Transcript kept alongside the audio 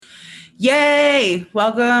Yay!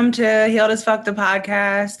 Welcome to Healed as Fuck the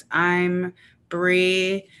podcast. I'm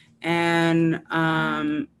Bree, and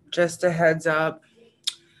just a heads up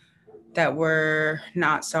that we're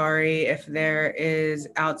not sorry if there is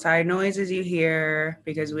outside noises you hear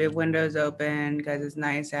because we have windows open because it's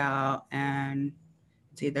nice out, and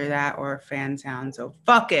it's either that or a fan sound. So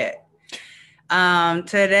fuck it.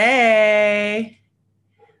 Today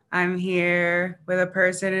I'm here with a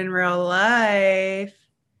person in real life,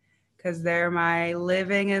 because they're my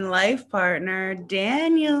living and life partner,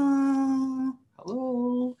 Daniel.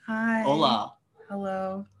 Hello. Hi. Hola.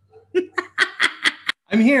 Hello.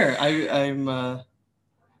 I'm here. I'm.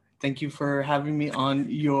 Thank you for having me on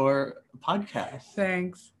your podcast.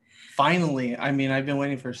 Thanks. Finally. I mean, I've been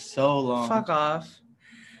waiting for so long. Fuck off.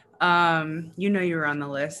 You know you were on the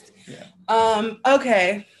list. Yeah.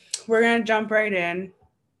 Okay. We're gonna jump right in.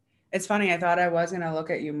 It's funny, I thought I was gonna look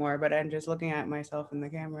at you more, but I'm just looking at myself in the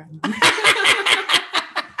camera.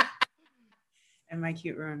 In my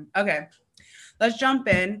cute room. Okay. Let's jump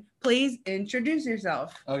in. Please introduce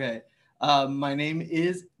yourself. Okay. My name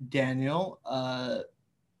is Daniel,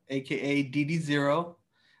 aka DD0.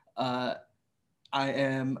 I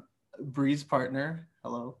am Bree's partner.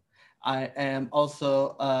 Hello. I am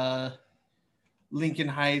also Lincoln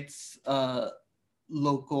Heights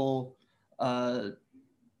local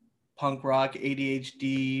punk rock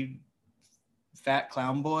ADHD fat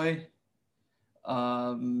clown boy.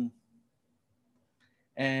 And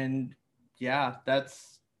yeah,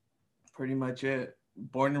 that's pretty much it.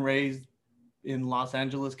 Born and raised in Los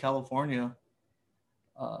Angeles, California.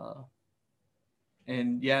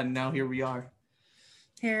 And yeah, now here we are.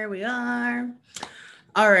 Here we are.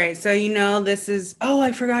 All right. So, this is,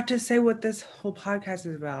 I forgot to say what this whole podcast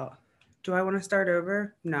is about. Do I want to start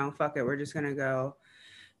over? No, fuck it. We're just going to go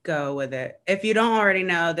with it. If you don't already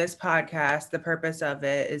know, this podcast, the purpose of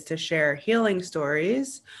it is to share healing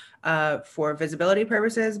stories for visibility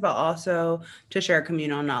purposes, but also to share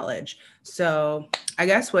communal knowledge. So I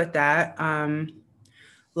guess with that,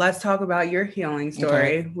 let's talk about your healing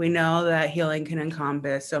story. Okay. We know that healing can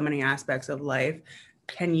encompass so many aspects of life.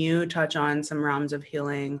 Can you touch on some realms of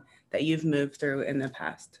healing that you've moved through in the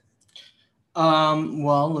past?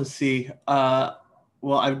 Well, let's see.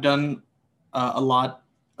 I've done a lot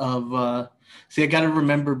of I got to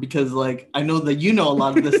remember, because like I know that you know a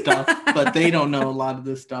lot of this stuff, but they don't know a lot of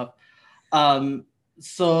this stuff.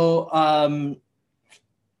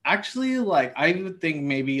 Actually, like I would think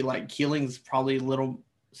maybe like healing is probably a little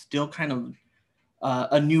still kind of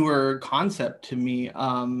a newer concept to me,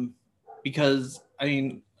 because I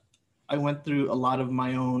mean I went through a lot of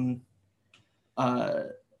my own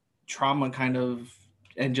trauma kind of,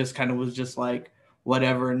 and just kind of was just like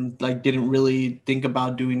whatever, and like didn't really think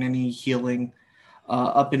about doing any healing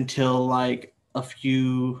up until like a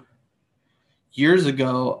few years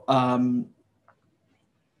ago.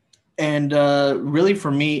 And really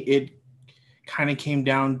for me it kind of came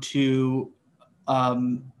down to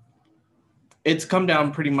it's come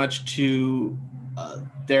down pretty much to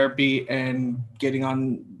therapy and getting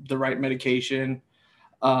on the right medication,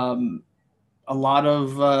 a lot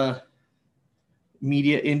of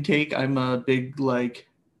media intake. I'm a big like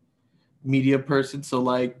media person, so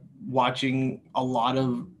like watching a lot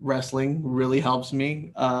of wrestling really helps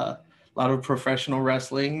me. A lot of professional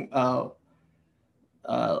wrestling,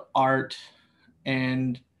 art,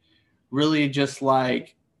 and really just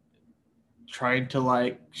like trying to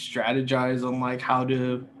like strategize on like how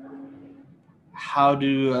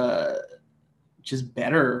to just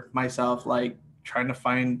better myself, like trying to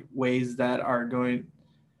find ways that are going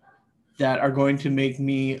to make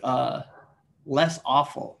me less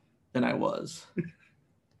awful than I was.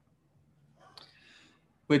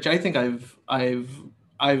 Which I think I've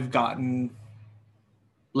gotten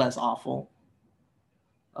less awful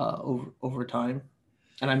over time,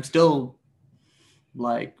 and I'm still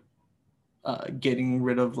like getting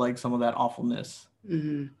rid of like some of that awfulness.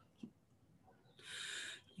 Mm-hmm.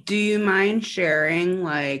 Do you mind sharing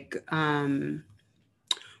like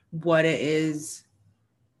what it is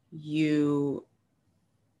you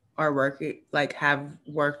are have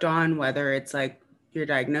worked on, whether it's like your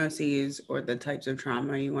diagnoses or the types of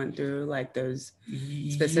trauma you went through, like those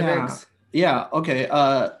specifics? Yeah. Okay.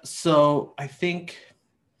 So I think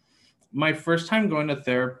my first time going to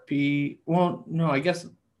therapy, well, no, I guess.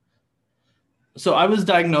 So I was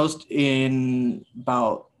diagnosed in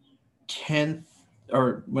about 10th,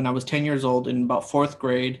 or when I was 10 years old, in about 4th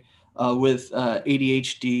grade, with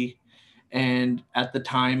ADHD. And at the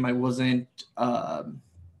time I wasn't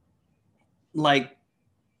like,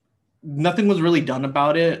 nothing was really done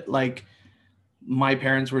about it. Like my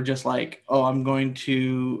parents were just like, oh, we're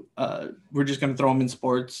just going to throw him in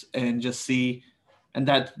sports and just see. And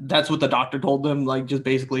that's what the doctor told them, like, just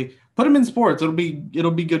basically put him in sports. It'll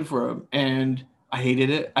be good for him. And I hated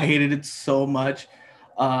it. I hated it so much.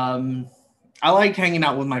 Um, I liked hanging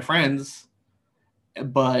out with my friends,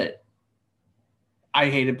 but I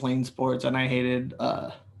hated playing sports, and I hated,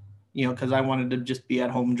 because I wanted to just be at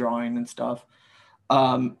home drawing and stuff.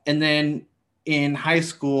 And then in high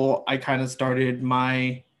school, I kind of started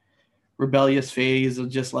my rebellious phase of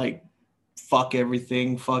just like, fuck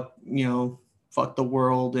everything, fuck the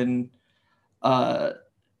world, and uh,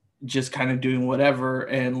 just kind of doing whatever.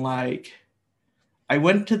 And like, I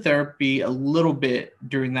went to therapy a little bit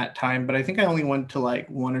during that time, but I think I only went to like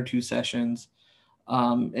 1 or 2 sessions.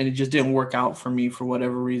 And it just didn't work out for me for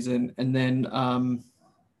whatever reason. And then it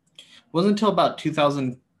wasn't until about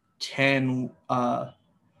 2010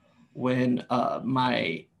 when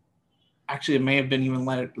my actually it may have been even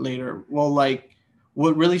later. Well, like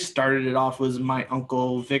what really started it off was my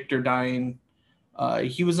uncle Victor dying.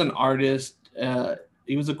 He was an artist.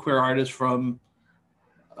 He was a queer artist from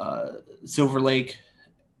Silver Lake,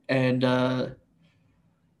 and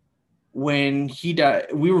when he died,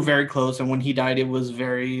 we were very close. And when he died, it was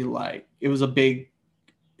it was a big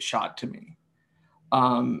shot to me.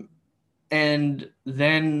 Um, and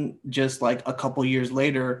then just like a couple years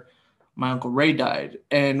later, my uncle Ray died,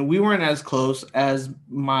 and we weren't as close as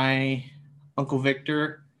my uncle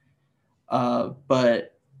Victor.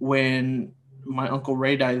 But when my uncle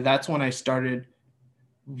Ray died, that's when I started.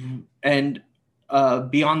 And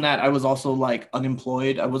beyond that, I was also like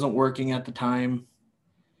unemployed. I wasn't working at the time.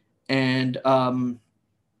 And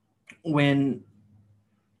when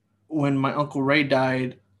my uncle Ray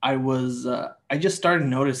died, I just started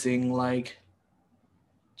noticing like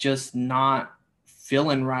just not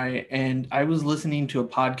feeling right. And I was listening to a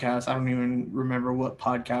podcast. I don't even remember what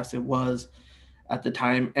podcast it was at the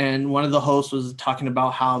time. And one of the hosts was talking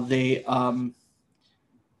about how they,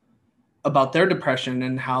 about their depression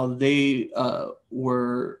and how they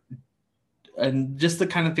were, and just the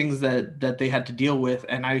kind of things that they had to deal with.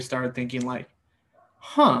 And I started thinking like,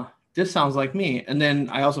 huh, this sounds like me. And then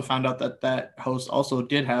I also found out that host also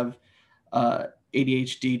did have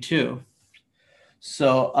ADHD too.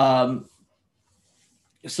 So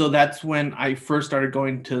so that's when I first started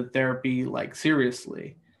going to therapy like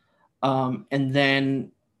seriously. And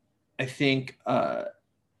then I think so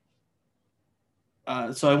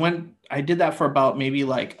I did that for about maybe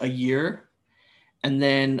like a year, and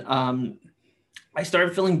then I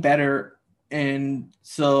started feeling better. And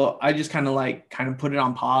so I just kind of put it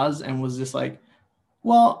on pause and was just like,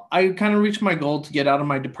 well, I kind of reached my goal to get out of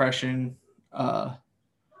my depression.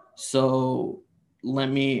 So let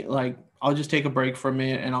me I'll just take a break from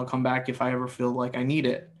it, and I'll come back if I ever feel like I need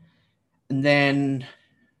it. And then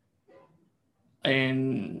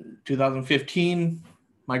in 2015,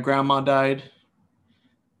 my grandma died.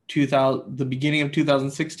 The beginning of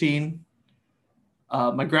 2016,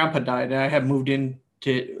 my grandpa died, and I had moved in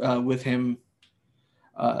with him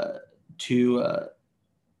to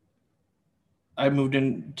I moved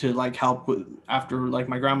in to like help with after like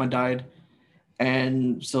my grandma died.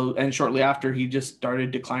 And shortly after, he just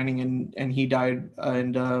started declining, and he died.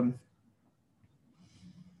 And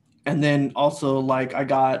then also like I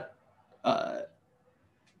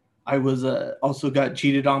was also got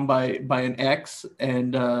cheated on by an ex,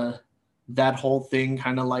 and that whole thing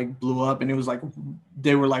kind of like blew up. And it was like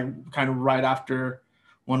they were like kind of right after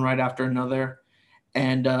another.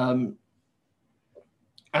 And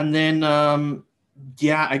then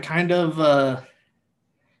yeah, I kind of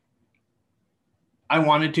I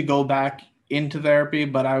wanted to go back into therapy,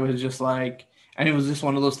 but I was just like, and it was just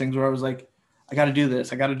one of those things where I was like, I got to do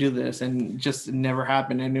this, and just never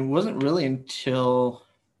happened. And it wasn't really until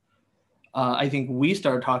I think we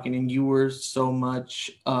started talking, and you were so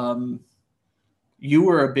much, you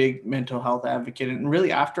were a big mental health advocate. And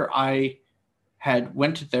really, after I had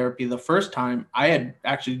went to therapy the first time, I had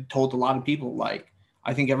actually told a lot of people like,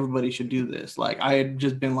 I think everybody should do this. Like I had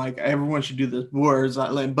just been like, everyone should do this,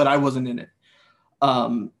 but I wasn't in it.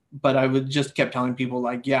 But I would just kept telling people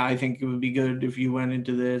like, yeah, I think it would be good if you went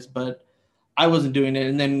into this, but I wasn't doing it.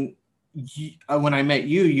 And then when I met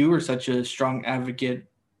you, you were such a strong advocate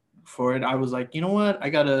for it. I was like, you know what, I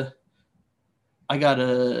gotta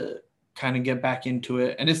kind of get back into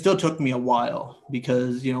it. And it still took me a while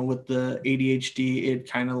because, with the ADHD,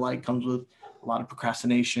 it kind of like comes with a lot of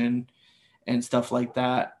procrastination and stuff like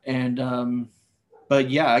that. And but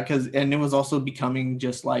yeah, and it was also becoming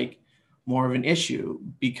just like more of an issue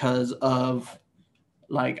because of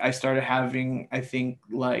like I started having, I think,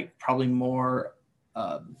 like probably more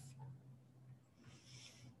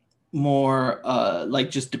more like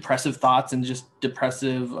just depressive thoughts and just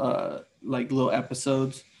depressive like little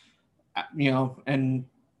episodes, and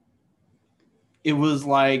it was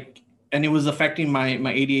like, and it was affecting my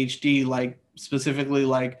ADHD, like specifically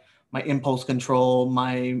like my impulse control,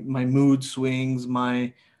 my mood swings,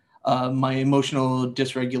 my emotional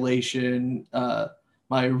dysregulation,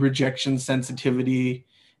 my rejection sensitivity,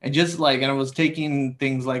 and just like, and I was taking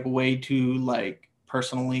things like way too like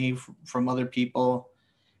personally from other people,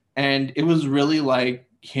 and it was really like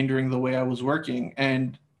hindering the way I was working.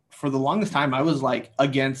 And for the longest time, I was like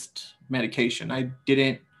against medication. I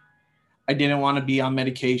didn't want to be on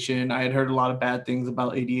medication. I had heard a lot of bad things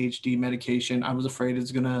about ADHD medication. I was afraid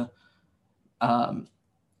um,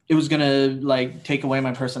 it was gonna like take away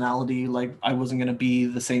my personality. Like I wasn't gonna be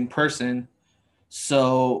the same person.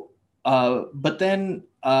 So, but then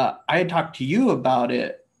I had talked to you about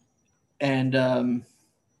it, and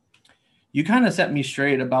you kind of set me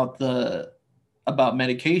straight about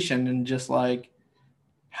medication, and just like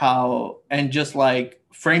how, and just like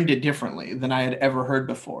framed it differently than I had ever heard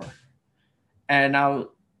before. And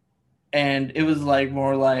and it was like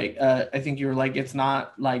more like, I think you were like, it's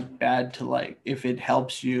not like bad to like, if it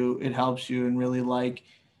helps you, it helps you, and really like,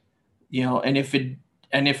 and if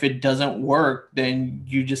it doesn't work, then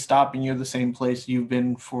you just stop and you're the same place you've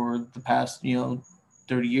been for the past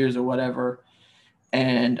 30 years or whatever.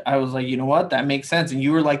 And I was like, you know what, that makes sense. And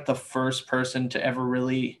you were like the first person to ever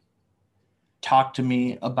really talk to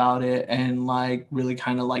me about it, and like really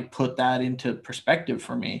kind of like put that into perspective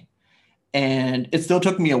for me. And it still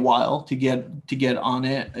took me a while to get on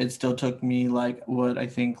it. It still took me like, what I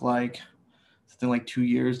think like something like 2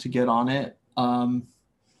 years to get on it.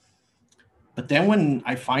 But then when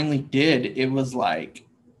I finally did, it was like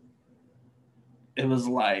a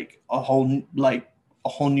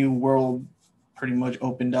whole new world pretty much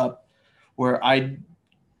opened up, where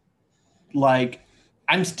like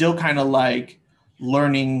I'm still kind of like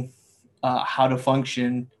learning how to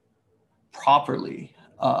function properly,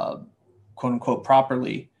 quote unquote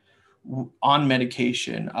properly, on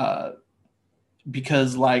medication,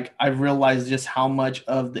 because like I've realized just how much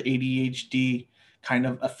of the ADHD kind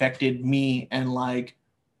of affected me, and like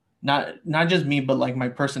not just me, but like my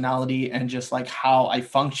personality, and just like how I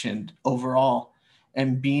functioned overall.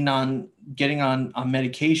 And getting on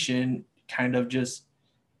medication kind of just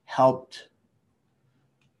helped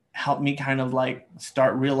me kind of like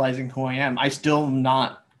start realizing who I am. I still am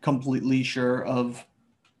not completely sure of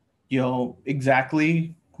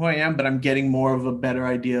exactly who I am, but I'm getting more of a better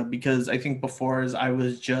idea, because I think before, as I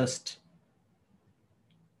was just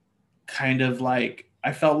kind of like,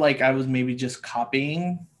 I felt like I was maybe just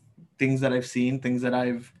copying things that I've seen, things that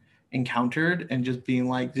I've encountered, and just being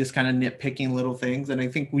like, just kind of nitpicking little things. And I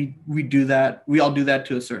think we do that. We all do that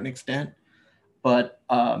to a certain extent, but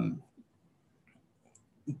I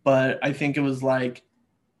think it was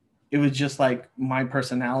just like my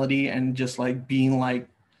personality, and just like being like,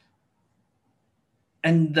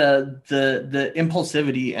 and the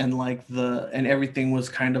impulsivity, and like and everything was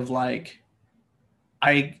kind of like,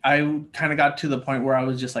 I kind of got to the point where I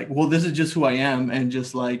was just like, well, this is just who I am, and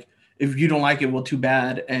just like, if you don't like it, well, too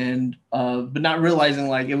bad. And but not realizing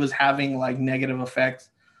like it was having like negative effects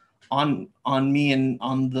on me, and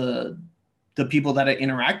on the people that I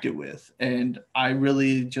interacted with. And I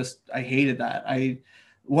really just, I hated that.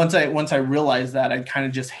 Once I realized that, I kind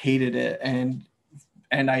of just hated it, and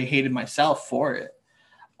I hated myself for it.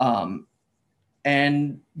 Um,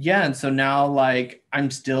 and yeah, and so now like I'm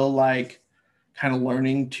still like kind of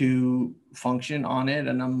learning to function on it,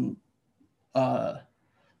 and I'm uh,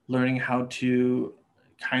 learning how to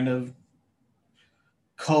kind of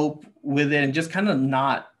cope with it, and just kind of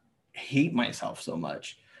not hate myself so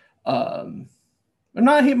much. Um, I'm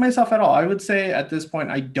not hate myself at all. I would say at this point,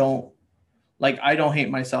 I don't hate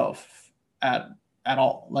myself at at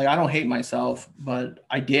all. Like I don't hate myself, but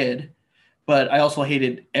I did. But I also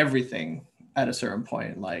hated everything at a certain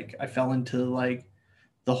point. Like I fell into like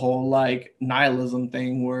the whole like nihilism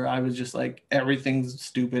thing, where I was just like, everything's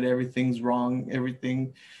stupid, everything's wrong,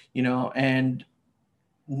 everything, and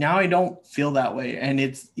now I don't feel that way. And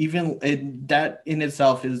that in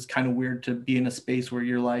itself is kind of weird, to be in a space where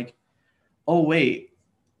you're like, oh wait,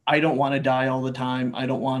 I don't want to die all the time. I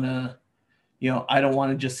don't want to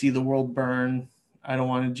just see the world burn. I don't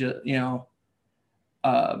want to just,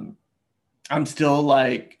 um, I'm still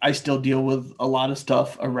like, I still deal with a lot of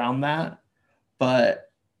stuff around that,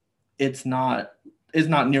 but it's not it's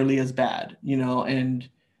not nearly as bad, and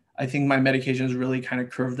I think my medication has really kind of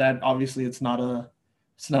curved that. Obviously it's not a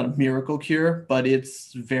miracle cure, but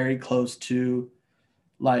it's very close to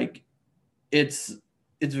like, it's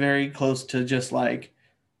very close to just like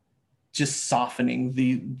just softening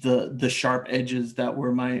the sharp edges that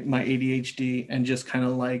were my ADHD, and just kind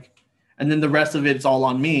of like, and then the rest of it's all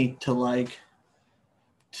on me to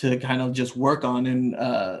kind of just work on and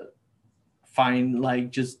find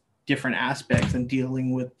like just different aspects and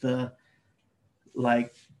dealing with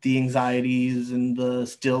like the anxieties and the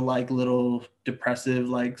still like little depressive,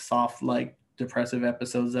 like soft, like depressive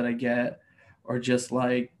episodes that I get, or just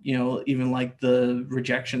like, you know, even like the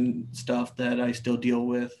rejection stuff that I still deal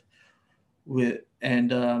with and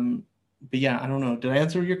but yeah, I don't know, did I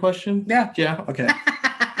answer your question? Yeah. Okay.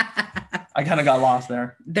 I kind of got lost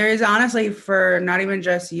there. There's honestly, for not even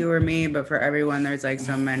just you or me, but for everyone, there's like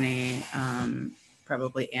so many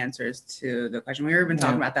probably answers to the question. We were even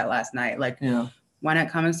talking about that last night. Like when it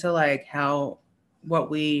comes to like what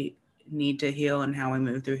we need to heal and how we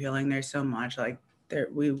move through healing, there's so much. Like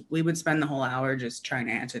we would spend the whole hour just trying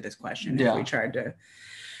to answer this question if we tried to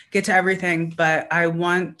get to everything. But I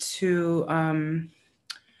want to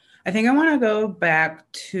I think I want to go back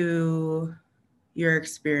to your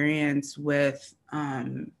experience with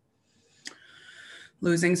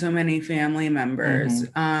losing so many family members.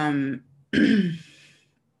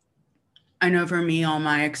 I know for me, all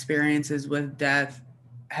my experiences with death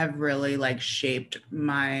have really like shaped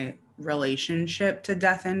my relationship to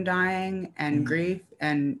death and dying and grief,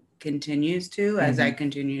 and continues to as I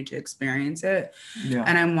continue to experience it.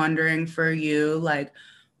 And I'm wondering for you, like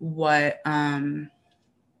what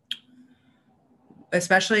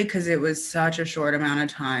especially because it was such a short amount of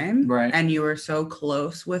time, right, and you were so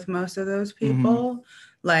close with most of those people,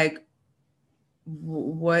 like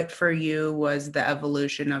what for you was the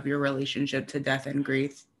evolution of your relationship to death and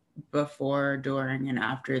grief before, during, and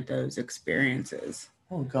after those experiences?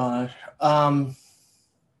 Oh gosh. I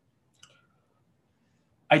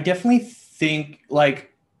definitely think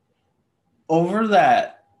like over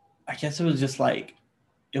that, I guess it was just like,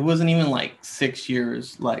 it wasn't even like 6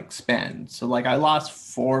 years like span. So like I lost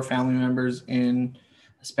 4 family members in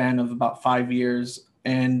a span of about 5 years,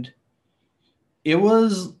 and it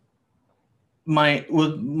was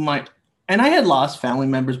and I had lost family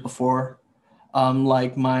members before.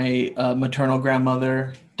 Like my maternal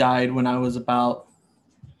grandmother died when I was about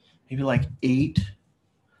maybe like 8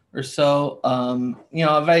 or so. You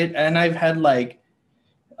know, I've had like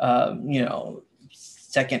you know,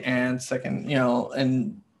 second aunts, you know,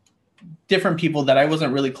 and different people that I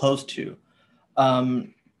wasn't really close to.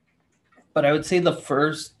 But I would say the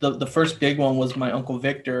first big one was my Uncle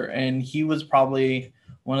Victor, and he was probably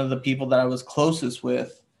one of the people that I was closest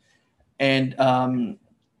with. And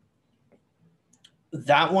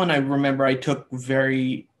that one I remember I took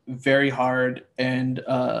very, very hard, and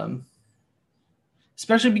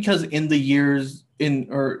especially because in the years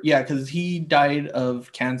because he died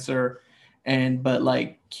of cancer, but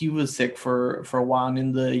like he was sick for a while, and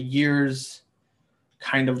in the years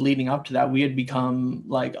kind of leading up to that, we had become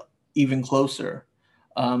like even closer,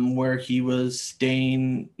 where he was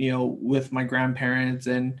staying, you know, with my grandparents,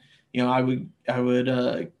 and you know, I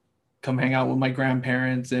would come hang out with my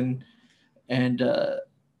grandparents, and and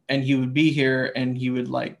he would be here, and he would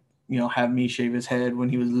like, you know, have me shave his head when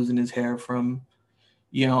he was losing his hair from,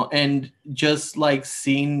 you know, and just like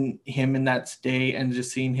seeing him in that state, and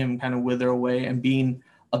just seeing him kind of wither away, and being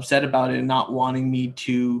upset about it, and not wanting me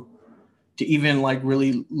to even like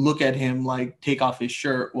really look at him, like take off his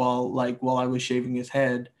shirt while I was shaving his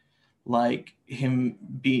head, like him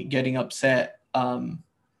getting upset,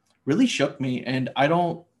 really shook me. And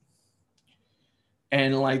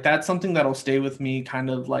like that's something that'll stay with me kind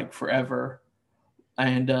of like forever.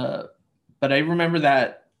 And but I remember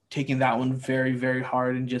that, taking that one very, very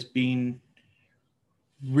hard, and just being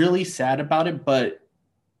really sad about it. But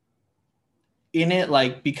in it,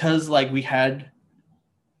 like, because like we had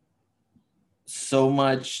so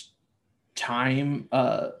much time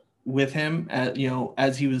with him, you know,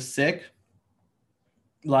 as he was sick,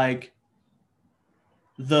 like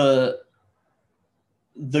the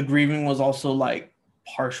grieving was also like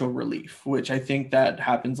partial relief, which I think that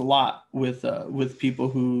happens a lot with people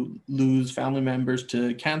who lose family members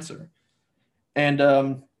to cancer.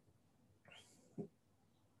 And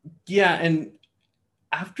yeah, and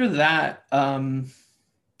after that,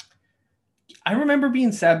 I remember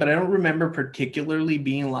being sad, but I don't remember particularly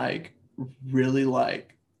being like really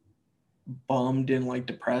like bummed and like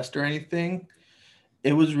depressed or anything.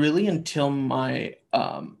 It was really until my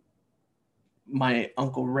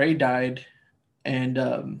Uncle Ray died,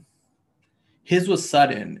 and his was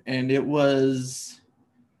sudden, and it was,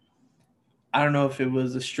 I don't know if it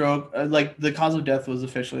was a stroke. Like the cause of death was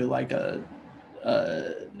officially like a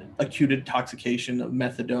acute intoxication of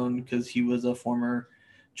methadone, because he was a former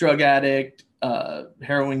drug addict,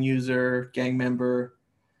 heroin user, gang member,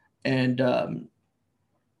 and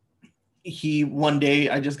he one day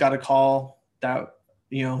I just got a call that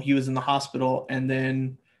he was in the hospital, and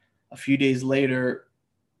then a few days later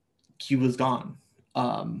he was gone.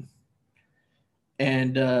 um,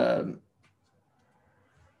 and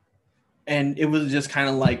and it was just kind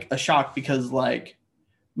of like a shock because like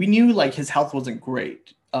we knew like his health wasn't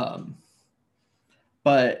great,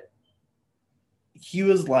 but he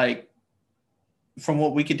was like, from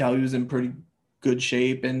what we could tell, he was in pretty good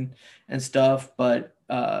shape and stuff. But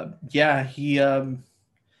yeah, he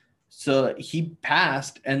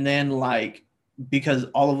passed, and then like because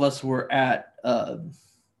all of us were at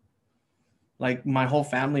like my whole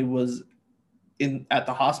family was in at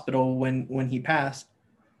the hospital when he passed,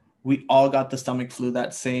 we all got the stomach flu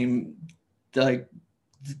that same, like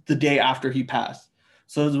the day after he passed.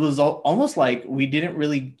 So it was almost like we didn't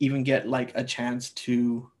really even get like a chance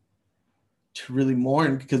to really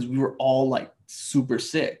mourn because we were all like super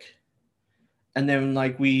sick. And then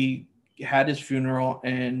like we had his funeral,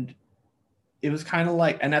 and it was kind of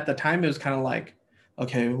like, and at the time it was kind of like,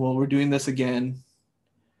 okay, well, we're doing this again.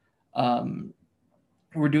 Um,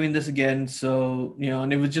 we're doing this again. So,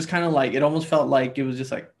 and it was just kind of like, it almost felt like it was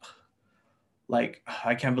just like,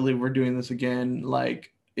 I can't believe we're doing this again.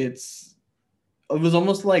 Like it was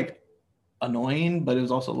almost like annoying, but it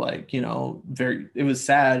was also like, it was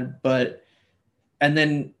sad. But, and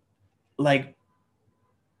then like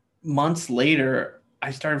months later,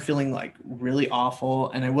 I started feeling like really awful,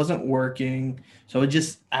 and I wasn't working. So I was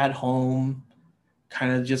just at home,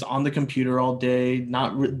 kind of just on the computer all day,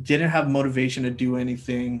 didn't have motivation to do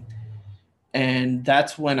anything. And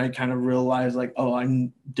that's when I kind of realized like, oh,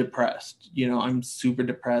 I'm depressed. I'm super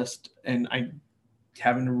depressed, and I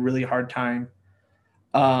having a really hard time.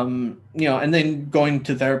 And then going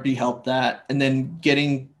to therapy helped that, and then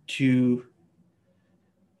getting to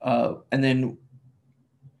and then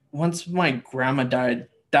once my grandma died,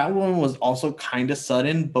 that one was also kind of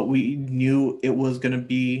sudden, but we knew it was going to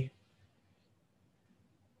be,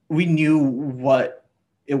 we knew what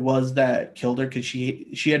it was that killed her, because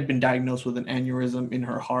she had been diagnosed with an aneurysm in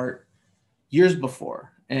her heart years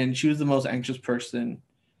before, and she was the most anxious person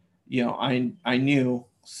I knew.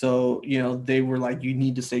 So they were like, you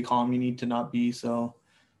need to stay calm, you need to not be so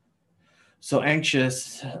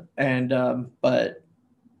anxious. And but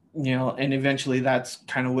and eventually that's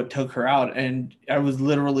kind of what took her out. And I was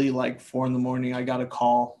literally like 4 a.m. I got a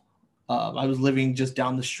call. I was living just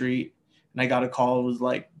down the street, and I got a call. It was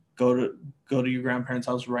like, go to your grandparents'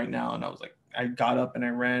 house right now. And I was like, I got up and I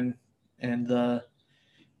ran, and the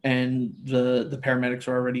paramedics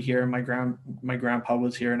were already here, and my grandpa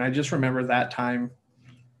was here. And I just remember that time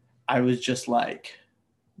I was just like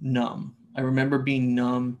numb. I remember being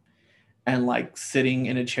numb and like sitting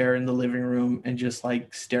in a chair in the living room and just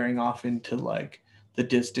like staring off into like the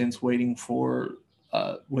distance, waiting for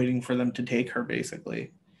them to take her,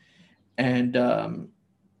 basically. And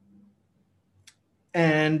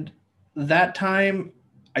and that time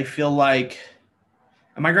I feel like,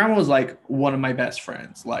 and my grandma was like one of my best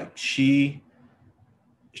friends. Like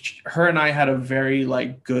her and I had a very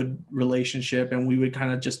like good relationship, and we would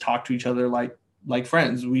kind of just talk to each other like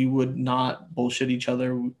friends. We would not bullshit each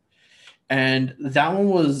other. And that one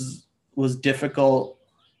was difficult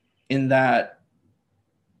in that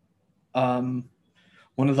um,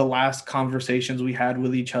 one of the last conversations we had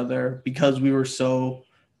with each other, because we were so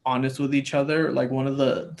honest with each other, like one of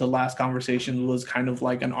the last conversations was kind of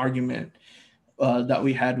like an argument that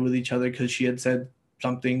we had with each other, because she had said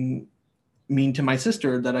something mean to my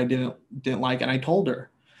sister that I didn't like, and I told her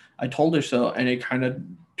so, and it kind of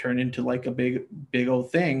turned into like a big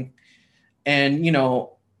old thing. And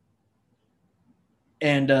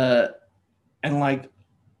and and like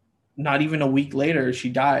not even a week later she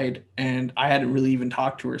died, and I hadn't really even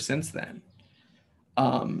talked to her since then.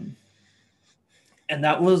 um and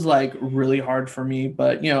that was like really hard for me.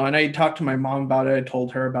 But and I talked to my mom about it, I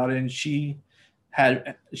told her about it, and she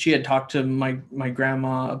had talked to my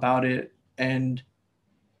grandma about it, and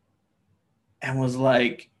was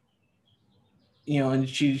like, and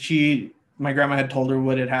she my grandma had told her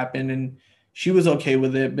what had happened, and she was okay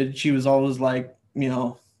with it, but she was always like,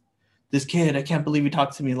 this kid, I can't believe he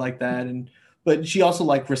talked to me like that. And but she also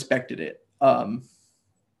like respected it.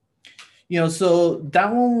 So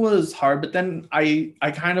that one was hard. But then I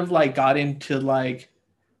kind of like got into like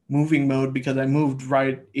moving mode, because I moved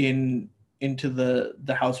right into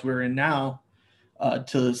the house we're in now,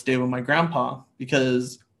 to stay with my grandpa,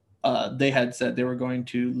 because they had said they were going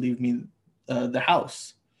to leave me the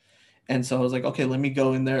house. And so I was like, okay, let me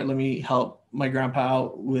go in there, let me help my grandpa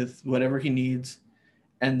out with whatever he needs.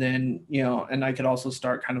 And then, and I could also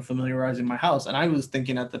start kind of familiarizing my house. And I was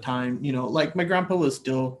thinking at the time, like my grandpa was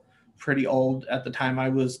still pretty old at the time. I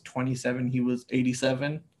was 27, he was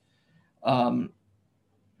 87. Um,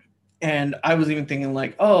 and I was even thinking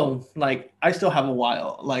like, oh, like I still have a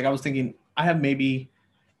while. Like I was thinking I have maybe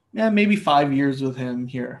 5 years with him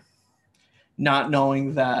here, not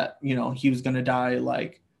knowing that, he was going to die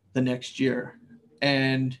like the next year.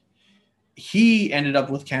 And he ended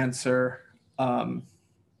up with cancer. Um,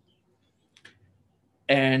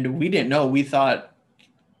 and we didn't know. We found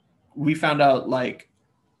out like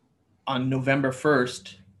on November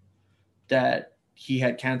 1st that he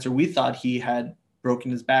had cancer. We thought he had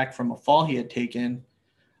broken his back from a fall he had taken.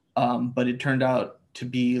 But it turned out to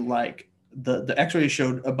be like the x-ray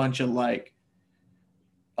showed a bunch of like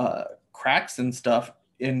uh, cracks and stuff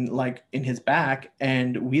in his back.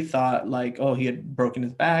 And we thought like, oh, he had broken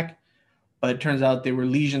his back, but it turns out they were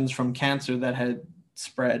lesions from cancer that had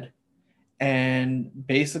spread. And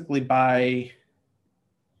basically by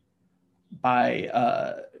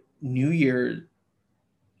New Year,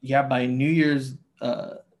 yeah, by New Year's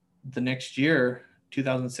the next year,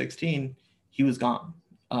 2016, he was gone.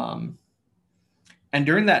 Um, and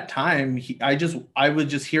during that time, I was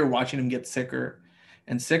just here watching him get sicker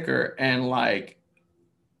and sicker, and like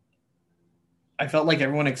I felt like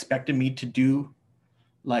everyone expected me to do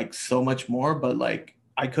like so much more, but like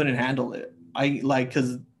I couldn't handle it. I like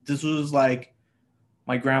because this was like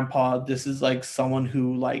my grandpa. This is like someone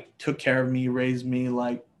who like took care of me, raised me,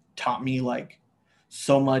 like taught me like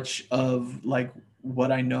so much of like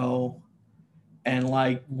what I know, and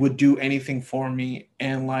like would do anything for me.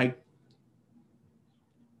 And like,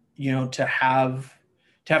 to have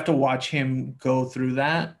to watch him go through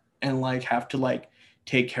that and like have to like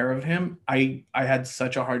take care of him, I had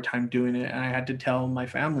such a hard time doing it. And I had to tell my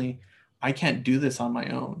family, I can't do this on my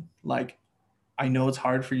own. Like, I know it's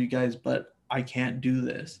hard for you guys, but I can't do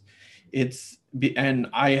this. And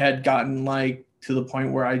I had gotten like to the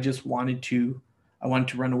point where I wanted to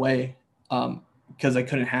run away, because I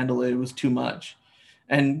couldn't handle it. It was too much.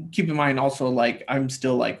 And keep in mind also, like, I'm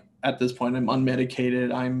still like at this point, I'm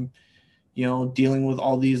unmedicated. I'm, dealing with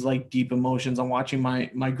all these like deep emotions. I'm watching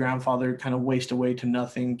my grandfather kind of waste away to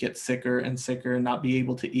nothing, get sicker and sicker, and not be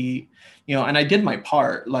able to eat. And I did my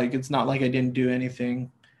part. Like, it's not like I didn't do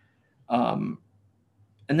anything. Um,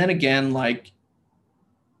 and then again, like,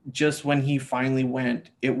 just when he finally went,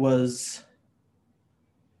 it was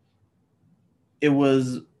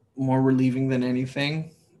more relieving than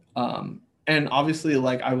anything. And obviously,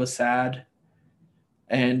 like, I was sad,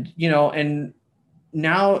 and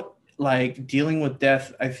now, like, dealing with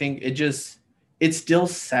death, I think it's still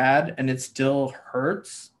sad and it still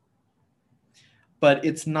hurts, but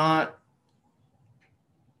it's not.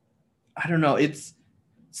 I don't know. It's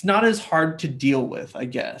not as hard to deal with, I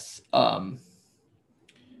guess.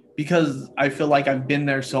 Because I feel like I've been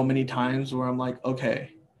there so many times where I'm like, okay,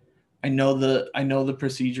 I know the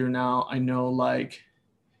procedure now. I know, like,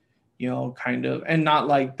 kind of, and not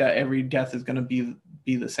like that every death is going to be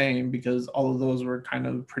the same, because all of those were kind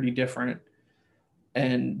of pretty different.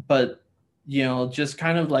 And but just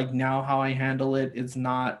kind of like now how I handle it, it's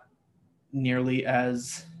not nearly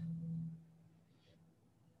as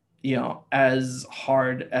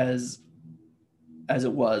hard as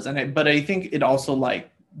it was. But I think it also,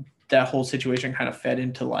 like, that whole situation kind of fed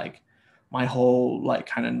into like my whole like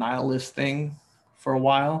kind of nihilist thing for a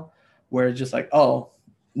while, where it's just like, oh,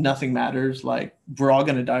 nothing matters, like we're all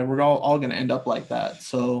gonna die, we're all gonna end up like that,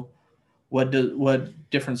 so what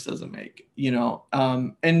difference does it make,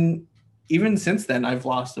 and even since then I've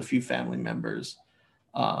lost a few family members.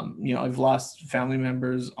 I've lost family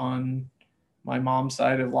members on my mom's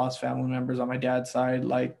side, I've lost family members on my dad's side,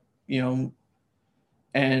 like, and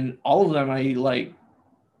all of them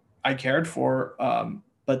I cared for,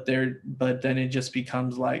 but then it just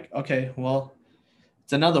becomes like, okay, well,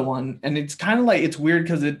 it's another one. And it's kind of like, it's weird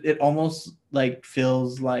because it almost like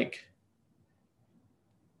feels like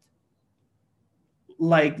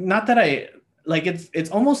not that I like, it's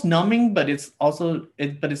almost numbing, but it's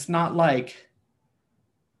not like,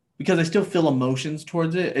 because I still feel emotions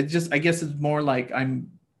towards it. It's just, I guess it's more like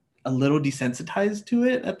I'm a little desensitized to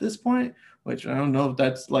it at this point, which I don't know if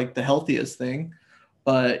that's like the healthiest thing,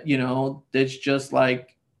 but it's just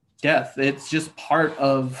like death.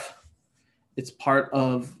 It's part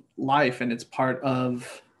of life, and it's part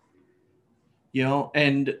of,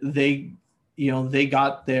 and they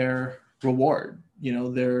got their reward,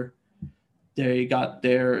 they got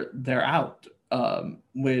their out,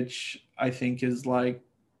 which I think is like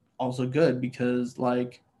also good, because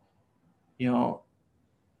like, you know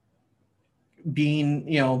being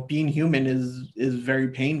human is very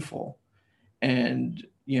painful. And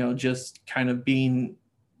just kind of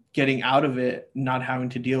getting out of it, not having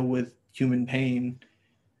to deal with human pain,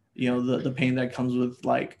 the pain that comes with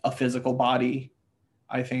like a physical body,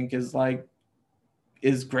 I think is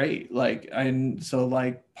great. Like, and so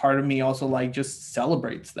like part of me also like just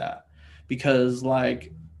celebrates that, because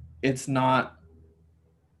like it's not,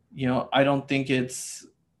 I don't think it's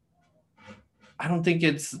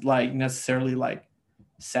like necessarily like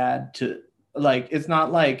sad to, like, it's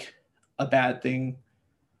not like a bad thing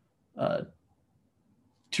uh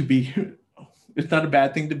to be it's not a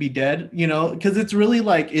bad thing to be dead, because it's really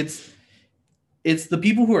like it's the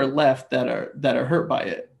people who are left that are hurt by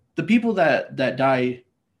it. The people that die,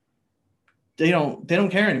 they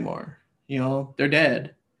don't care anymore. They're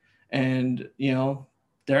dead, and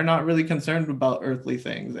they're not really concerned about earthly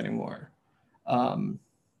things anymore. um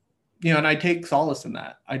and I take solace in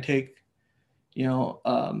that. I take, you know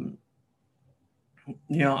um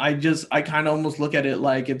I kind of almost look at it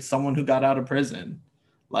like it's someone who got out of prison.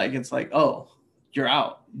 Like, it's like, oh, you're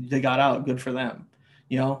out, they got out, good for them.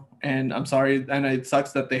 And I'm sorry, and it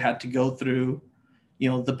sucks that they had to go through,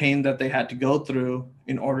 the pain that they had to go through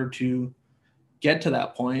in order to get to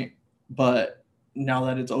that point. But now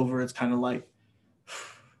that it's over, it's kind of like,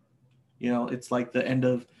 it's like the end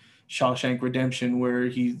of Shawshank Redemption, where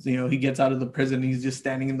he gets out of the prison and he's just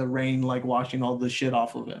standing in the rain, like washing all the shit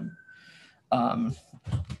off of him. um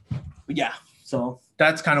yeah, so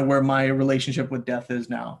that's kind of where my relationship with death is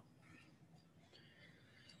now.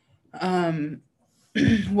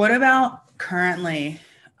 What about currently?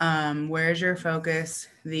 Where's your focus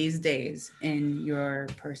these days in your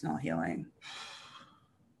personal healing?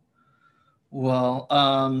 Well,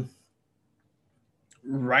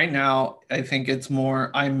 right now I think it's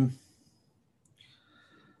more, I'm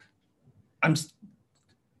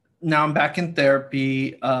now I'm back in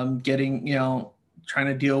therapy, getting, trying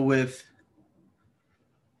to deal with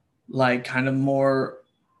like kind of more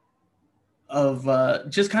of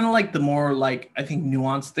just kind of like the more like, I think,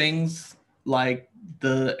 nuanced things, like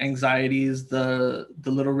the anxieties, the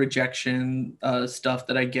little rejection stuff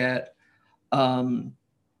that I get, um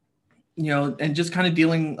and just kind of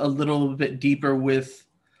dealing a little bit deeper with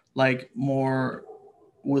like more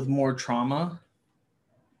trauma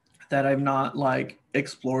that I've not like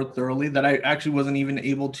explored thoroughly, that I actually wasn't even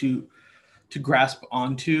able to grasp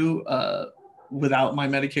onto without my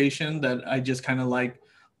medication, that I just kind of like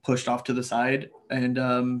pushed off to the side. And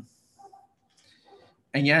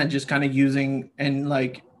yeah, just kind of using, and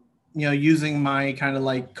like, using my kind of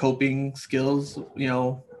like coping skills,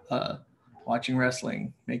 watching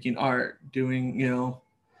wrestling, making art, doing,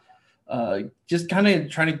 just kind of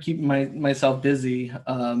trying to keep myself busy.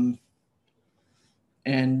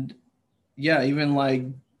 And yeah, even like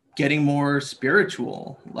getting more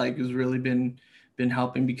spiritual, like, has really been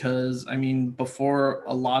helping, because I mean, before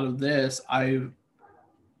a lot of this, I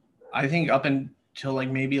think up until like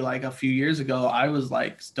maybe like a few years ago, I was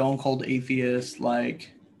like stone cold atheist,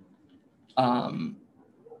 like um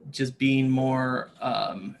just being more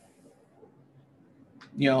I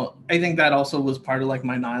think that also was part of like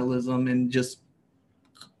my nihilism, and just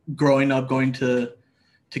growing up going to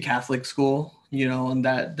Catholic school, and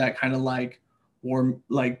that kind of like wore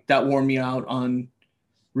me out on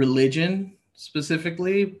religion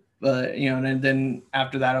specifically. But and then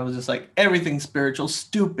after that, I was just like, everything spiritual,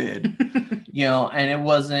 stupid. And it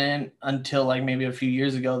wasn't until like maybe a few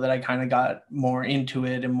years ago that I kind of got more into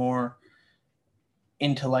it, and more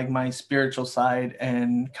into like my spiritual side,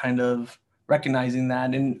 and kind of recognizing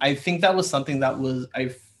that. And I think that was something that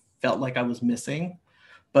I felt like I was missing,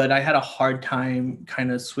 but I had a hard time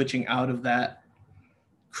kind of switching out of that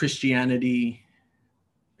Christianity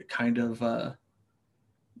kind of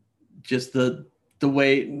just the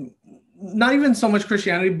way, not even so much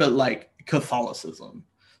Christianity, but like Catholicism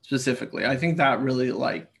specifically. I think that really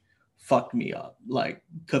like fucked me up. Like,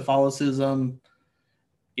 Catholicism,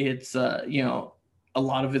 it's a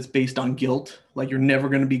lot of it's based on guilt. Like, you're never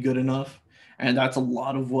going to be good enough, and that's a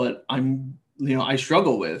lot of what I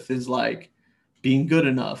struggle with, is like being good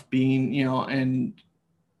enough, being, and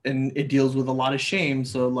it deals with a lot of shame.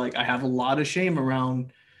 So like, I have a lot of shame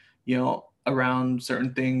around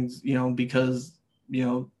certain things, because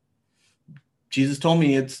Jesus told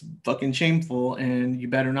me it's fucking shameful and you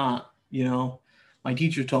better not. My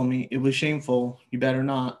teacher told me it was shameful, you better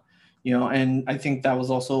not. And I think that was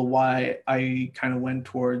also why I kind of went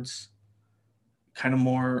towards kind of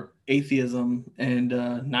more atheism and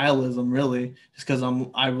nihilism, really, just because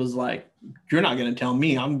I was like, you're not going to tell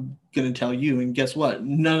me, I'm going to tell you, and guess what,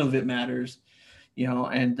 none of it matters.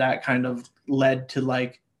 And that kind of led to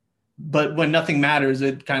like but when nothing matters,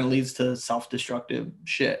 it kind of leads to self-destructive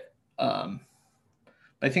shit.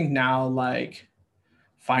 I think now, like,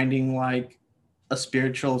 finding like a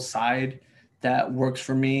spiritual side that works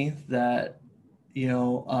for me, that, you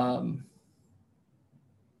know,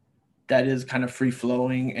 that is kind of free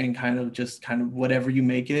flowing and kind of just kind of whatever you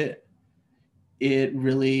make it, it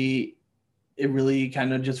really, it really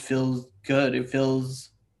kind of just feels good. It feels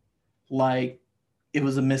like it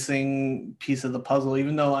was a missing piece of the puzzle,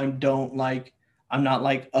 even though I'm not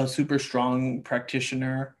like a super strong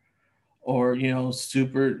practitioner, or, you know,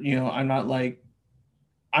 super, you know, I'm not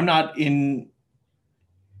in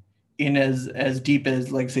as deep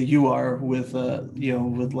as, like, say, you are with you know,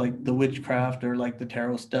 with like the witchcraft or like the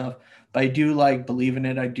tarot stuff. But I do like believe in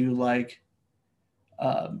it. I do like,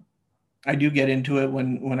 um I do get into it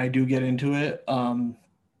when I do get into it.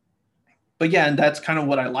 But yeah, and that's kind of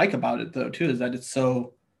what I like about it though too, is that it's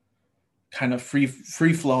so kind of free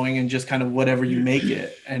flowing and just kind of whatever you make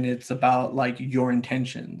it, and it's about like your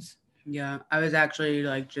intentions. Yeah, I was actually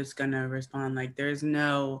like just gonna respond like there's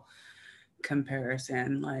no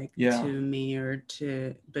comparison like Yeah. to me or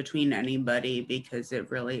to between anybody, because it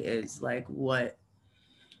really is like what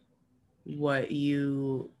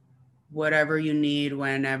you whatever you need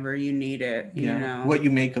whenever you need it, you Yeah, know. what you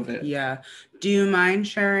make of it. Yeah. Do you mind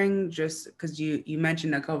sharing, just because you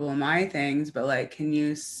mentioned a couple of my things, but like can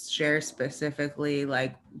you share specifically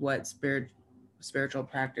like what spiritual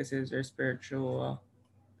practices or spirituality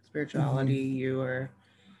you are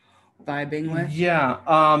vibing with? Yeah.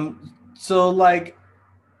 So like,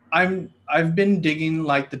 I've been digging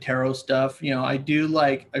like the tarot stuff. You know, I do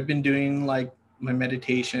like, I've been doing like my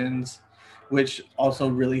meditations, which also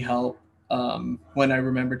really help when I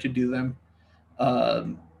remember to do them.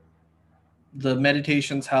 Um, the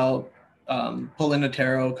meditations help. Pulling a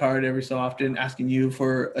tarot card every so often, asking you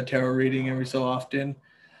for a tarot reading every so often.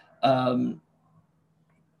 Um,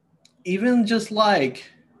 Even just like,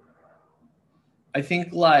 I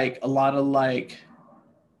think like a lot of like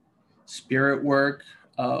spirit work,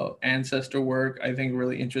 ancestor work, I think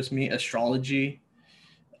really interests me. Astrology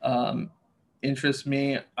um, interests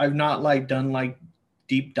me. I've not like done like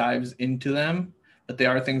deep dives into them, but they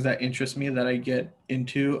are things that interest me that I get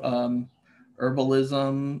into.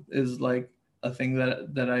 Herbalism is like a thing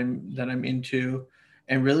that I'm into,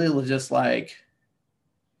 and really just like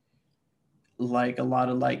a lot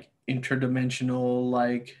of like interdimensional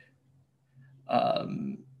like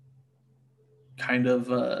um, kind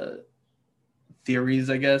of theories,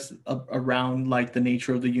 I guess, around like the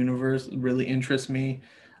nature of the universe really interest me.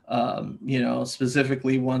 You know,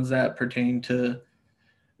 specifically ones that pertain to,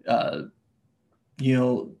 uh, you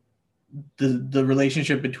know, the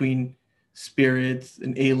relationship between spirits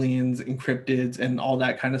and aliens and cryptids and all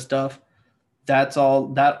that kind of stuff. That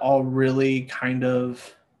all really kind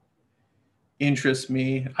of interests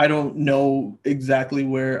me. I don't know exactly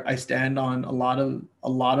where I stand on a lot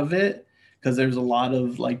of it, because there's a lot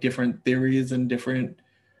of like different theories and different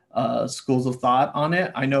schools of thought on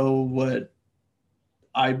it. I know what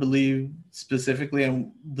I believe specifically,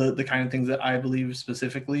 and the kind of things that I believe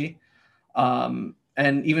specifically. And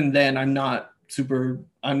even then, I'm not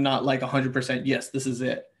like 100%. Yes, this is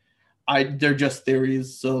it. They're just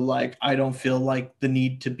theories. So like, I don't feel like the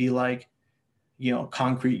need to be like, you know,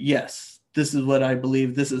 concrete. Yes, this is what I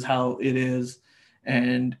believe. This is how it is.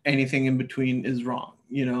 And anything in between is wrong.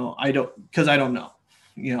 You know, because I don't know.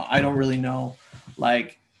 You know, I don't really know.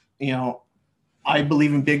 Like, you know, I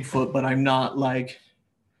believe in Bigfoot, but I'm not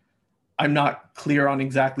clear on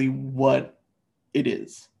exactly what it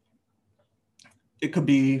is. It could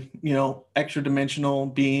be, you know, extra dimensional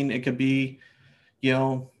being. It could be, you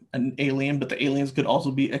know, an alien, but the aliens could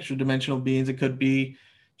also be extra dimensional beings. It could be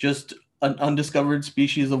just an undiscovered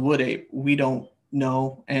species of wood ape. We don't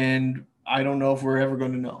know, and I don't know if we're ever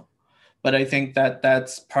going to know. But I think that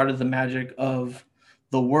that's part of the magic of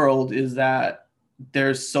the world, is that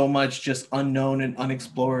there's so much just unknown and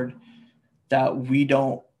unexplored that we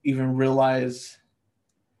don't even realize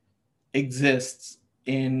exists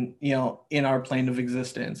in, you know, in our plane of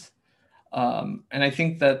existence. And I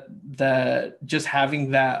think that just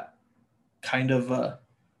having that kind of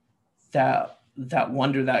that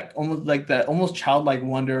wonder, that almost like that almost childlike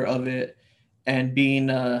wonder of it, and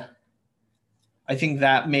being I think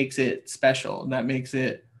that makes it special. That makes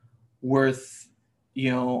it worth,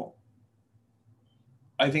 you know,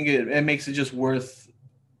 I think it makes it just worth,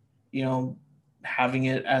 you know, having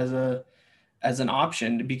it as an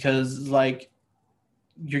option, because like,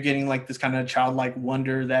 you're getting like this kind of childlike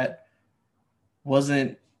wonder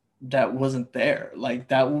wasn't that wasn't there, like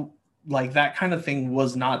that kind of thing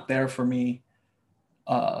was not there for me,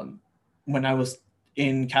 um, when I was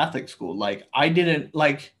in Catholic school. Like I didn't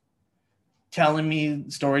like telling me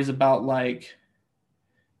stories about like,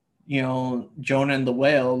 you know, Jonah and the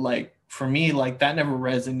whale. Like for me, like that never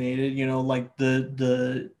resonated, you know, like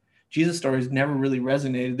the Jesus stories never really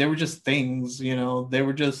resonated. They were just things, you know, they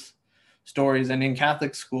were just stories. And in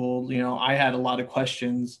Catholic school, you know, I had a lot of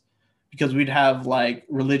questions because we'd have like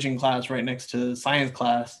religion class right next to science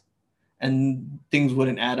class and things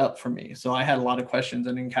wouldn't add up for me. So I had a lot of questions.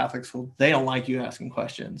 And in Catholic school, they don't like you asking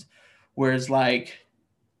questions. Whereas like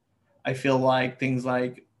I feel like things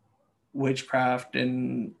like witchcraft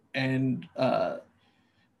and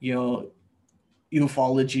you know,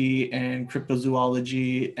 ufology and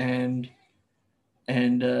cryptozoology and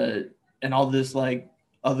and all this like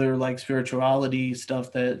other like spirituality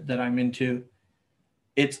stuff that I'm into,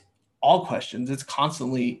 it's all questions. It's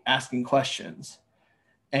constantly asking questions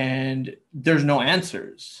and there's no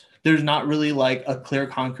answers. There's not really like a clear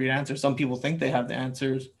concrete answer. Some people think they have the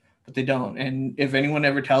answers, but they don't. And if anyone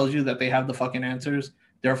ever tells you that they have the fucking answers,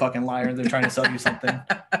 they're a fucking liar and they're trying to sell you something.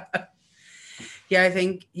 Yeah, I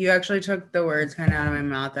think you actually took the words kind of out of my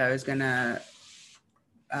mouth. I was gonna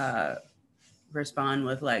respond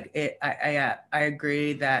with like it. I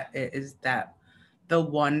agree that it is that the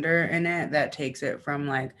wonder in it that takes it from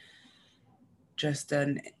like just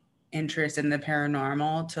an interest in the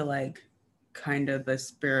paranormal to like kind of a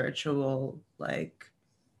spiritual like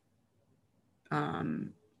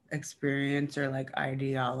um experience or like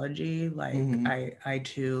ideology. Like Mm-hmm. I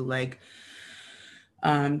too like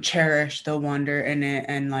cherish the wonder in it,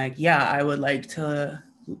 and like yeah, I would like to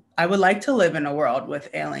live in a world with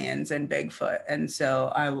aliens and Bigfoot, and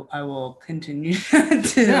so I will continue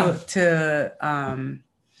Yeah. to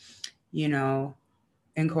you know,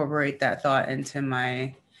 incorporate that thought into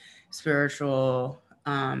my spiritual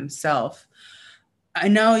self. I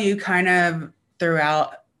know you kind of threw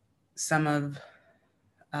out some of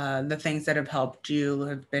the things that have helped you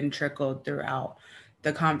have been trickled throughout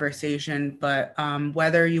the conversation, but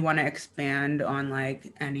whether you want to expand on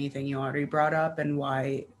like anything you already brought up and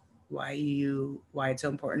why it's so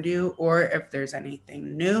important to you, or if there's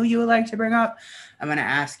anything new you would like to bring up, I'm going to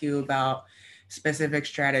ask you about specific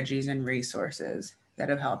strategies and resources that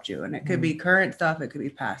have helped you, and it could be current stuff, it could be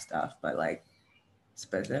past stuff, but like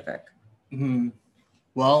specific. Mm-hmm.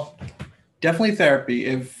 Well, definitely therapy.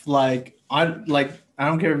 If I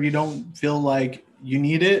don't care if you don't feel like you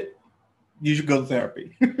need it, you should go to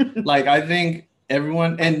therapy. Like I think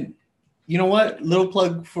everyone, and you know what? Little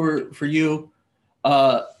plug for you.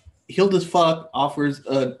 Uh, Healed as Fuck offers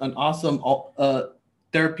an awesome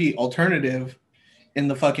therapy alternative in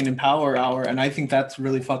the fucking Empower Hour, and I think that's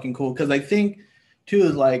really fucking cool because I think too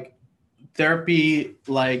is like therapy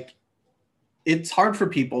like it's hard for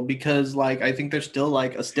people because like I think there's still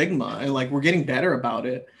like a stigma and like we're getting better about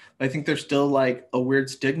it, but I think there's still like a weird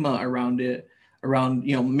stigma around it, around,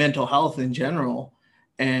 you know, mental health in general.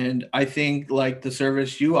 And I think like the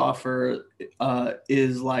service you offer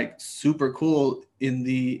is like super cool in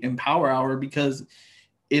the Empower Hour because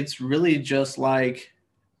it's really just like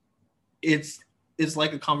it's it's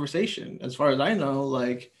like a conversation as far as I know.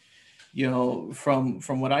 Like, you know, from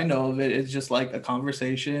what I know of it, it's just like a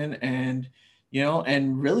conversation. And you know,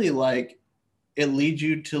 and really like it leads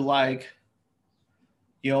you to like,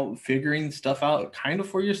 you know, figuring stuff out kind of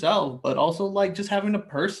for yourself, but also like just having a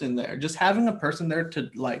person there, just having a person there to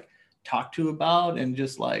like talk to about and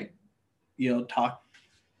just like, you know, talk.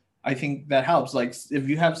 I think that helps. Like if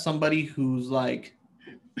you have somebody who's like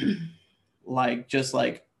just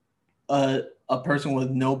like a person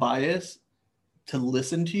with no bias to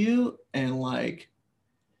listen to you and like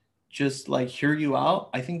just like hear you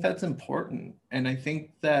out, I think that's important. And I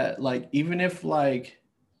think that like even if like,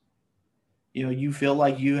 you know, you feel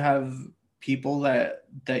like you have people that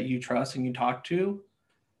you trust and you talk to,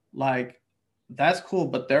 like that's cool,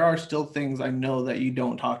 but there are still things I know that you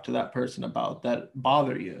don't talk to that person about that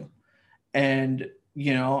bother you. And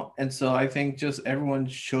you know, and so I think just everyone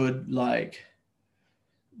should like,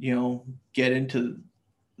 you know, get into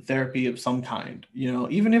therapy of some kind, you know,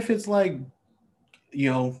 even if it's like, you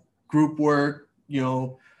know, group work, you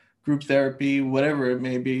know, group therapy, whatever it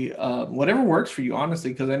may be, whatever works for you,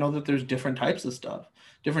 honestly, because I know that there's different types of stuff,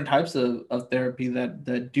 different types of therapy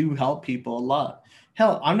that do help people a lot.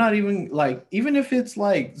 Hell, I'm not even like, even if it's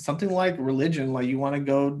like something like religion, like you want to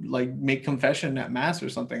go like make confession at mass or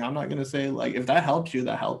something, I'm not going to say like if that helps you,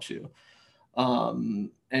 that helps you. And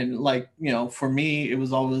like, you know, for me, it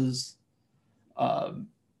was always, um,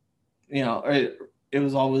 you know, it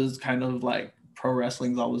was always kind of like pro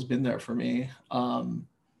wrestling's always been there for me.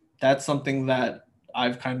 That's something that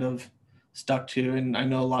I've kind of stuck to, and I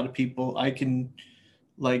know a lot of people. I can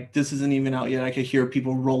Like, this isn't even out yet. I could hear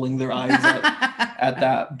people rolling their eyes at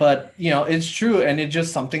that. But, you know, it's true. And it's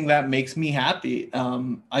just something that makes me happy.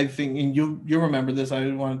 I think, and you'll remember this. I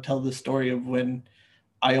want to tell the story of when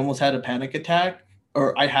I almost had a panic attack,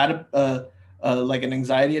 or I had like an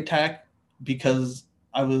anxiety attack because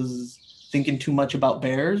I was thinking too much about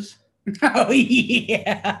bears. Oh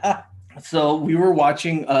yeah. So we were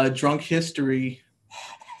watching Drunk History,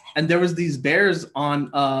 and there was these bears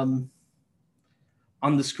on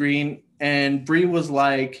the screen, and Bree was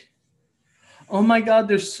like, "Oh my god,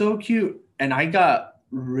 they're so cute," and I got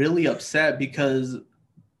really upset because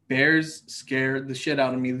bears scared the shit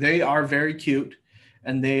out of me. They are very cute,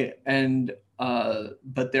 and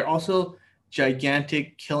but they're also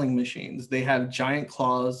gigantic killing machines. They have giant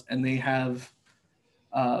claws, and they have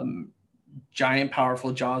um, giant,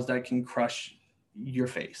 powerful jaws that can crush your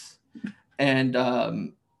face. And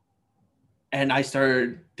and I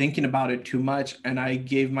started thinking about it too much, and I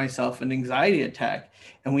gave myself an anxiety attack,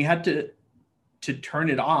 and we had to turn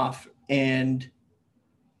it off. And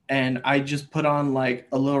I just put on like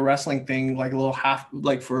a little wrestling thing, like a little half,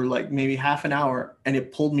 like for like maybe half an hour, and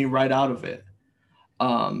it pulled me right out of it.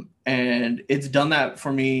 And it's done that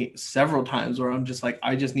for me several times where I'm just like,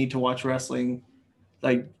 I just need to watch wrestling,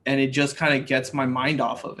 like, and it just kind of gets my mind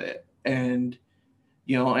off of it. And,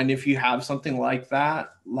 you know, and if you have something like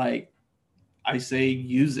that, like, I say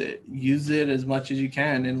use it as much as you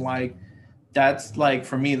can. And like, that's like,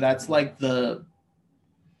 for me, that's the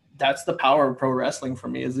power of pro wrestling for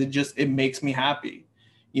me, is it makes me happy.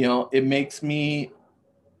 You know, it makes me,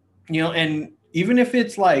 you know, and even if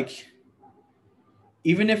it's like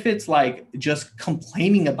just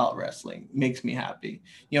complaining about wrestling makes me happy,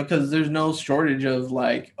 you know, because there's no shortage of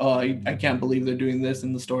like, oh, I can't believe they're doing this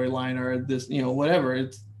in the storyline or this, you know,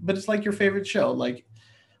 whatever. But it's like your favorite show, like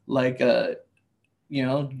you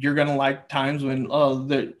know, you're gonna like times when, oh,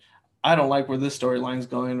 I don't like where this storyline's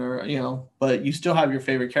going, or, you know, but you still have your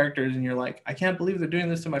favorite characters, and you're like, I can't believe they're doing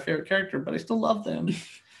this to my favorite character, but I still love them.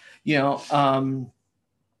 You know,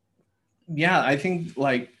 yeah, I think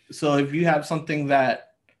like, so if you have something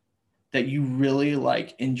that you really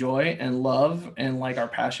like enjoy and love and like are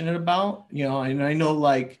passionate about, you know, and I know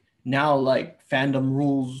like now like fandom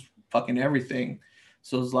rules fucking everything.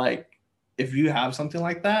 So it's like, if you have something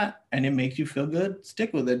like that and it makes you feel good,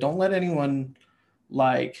 stick with it. Like don't let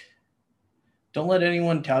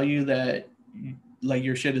anyone tell you that like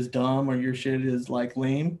your shit is dumb or your shit is like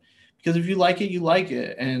lame, because if you like it, you like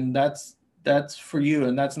it, and that's for you,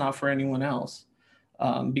 and that's not for anyone else.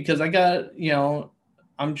 Because I got, you know,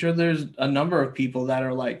 I'm sure there's a number of people that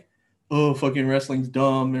are like, oh, fucking wrestling's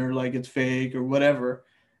dumb, or like it's fake or whatever,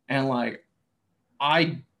 and like,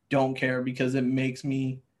 I don't care, because it makes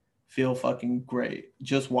me feel fucking great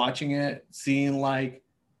just watching it, seeing like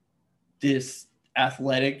this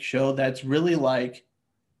athletic show that's really like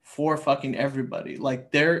for fucking everybody.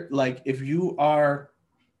 Like, they're like, if you are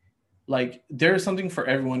like, there's something for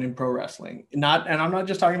everyone in pro wrestling. Not, and I'm not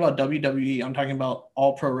just talking about WWE, I'm talking about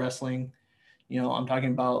all pro wrestling. You know, I'm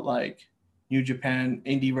talking about like New Japan,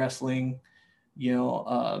 indie wrestling, you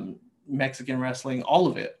know, Mexican wrestling, all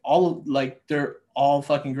of it. All of, like, they're all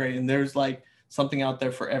fucking great, and there's like something out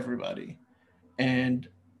there for everybody. And,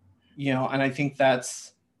 you know, and I think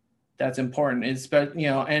that's important. It's, you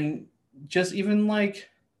know, and just even like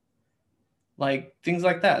things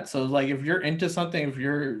like that. So like, if you're into something, if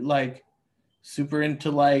you're like super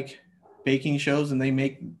into like baking shows, and they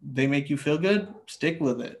make you feel good, stick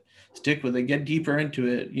with it, get deeper into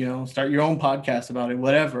it, you know, start your own podcast about it,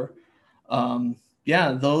 whatever.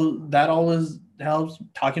 Yeah, though, that always helps.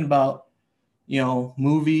 Talking about, you know,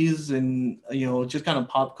 movies and, you know, just kind of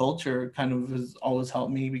pop culture kind of has always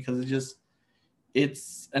helped me, because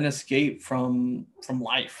it's an escape from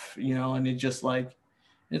life, you know, and it just like,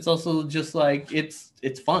 it's also just like, it's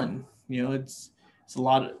fun, you know, it's a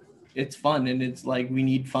lot of, it's fun, and it's like, we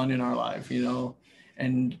need fun in our life, you know.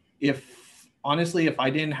 And if, honestly, if I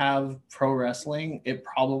didn't have pro wrestling, it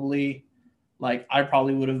probably, like, I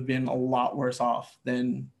probably would have been a lot worse off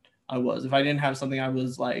than I was. If I didn't have something I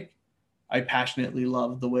was like, I passionately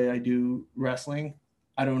love the way I do wrestling,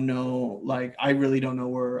 I don't know, like, I really don't know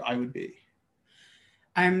where I would be.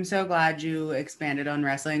 I'm so glad you expanded on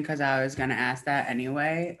wrestling, because I was gonna ask that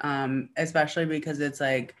anyway. Especially because it's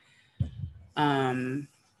um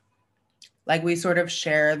like we sort of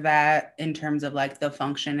share that in terms of like the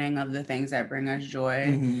functioning of the things that bring us joy.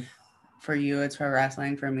 Mm-hmm. For you, it's pro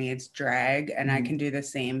wrestling. For me, it's drag. And I Mm-hmm. can do the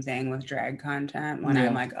same thing with drag content when I'm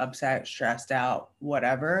Yeah. like upset, stressed out,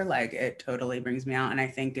 whatever. Like, it totally brings me out. And I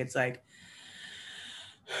think it's like,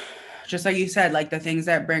 just like you said, like the things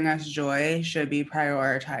that bring us joy should be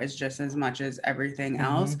prioritized just as much as everything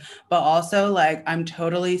else. But also, like, I'm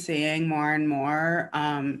totally seeing more and more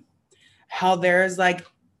how there's like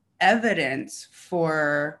evidence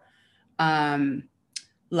for um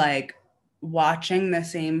like watching the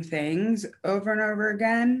same things over and over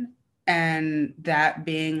again, and that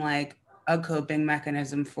being like a coping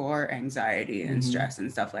mechanism for anxiety and stress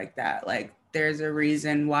and stuff like that. Like there's a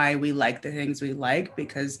reason why we like the things we like,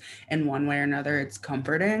 because in one way or another it's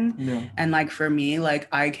comforting. Yeah. And like for me, like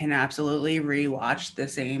I can absolutely rewatch the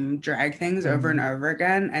same drag things over and over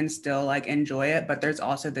again and still like enjoy it, but there's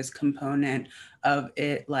also this component of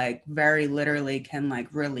it like very literally can like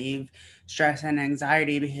relieve stress and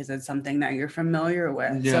anxiety because it's something that you're familiar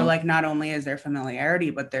with. Yeah. So like not only is there familiarity,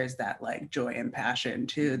 but there's that like joy and passion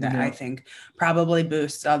too that I think probably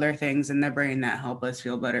boosts other things in the brain that help us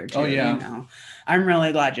feel better too. You know, I'm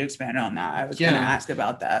really glad you expanded on that. I was gonna ask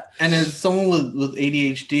about that. And as someone with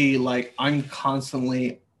ADHD, like I'm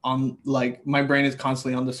constantly on, like my brain is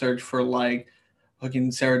constantly on the search for like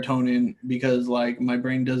fucking serotonin, because like my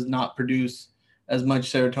brain does not produce as much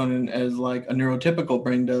serotonin as like a neurotypical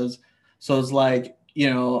brain does. So it's like,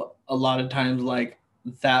 you know, a lot of times like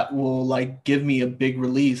that will like give me a big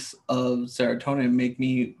release of serotonin, make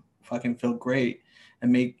me fucking feel great,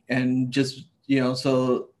 and just, you know,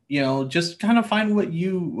 so, you know, just kind of find what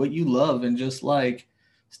you love and just like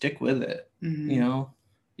stick with it. You know,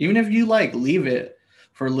 even if you like leave it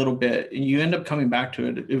for a little bit, you end up coming back to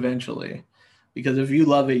it eventually. Because if you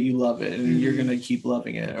love it, you love it, and you're gonna keep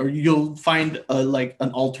loving it, or you'll find a like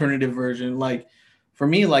an alternative version. Like for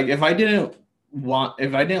me, like if I didn't like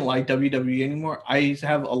WWE anymore, I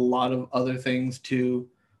have a lot of other things to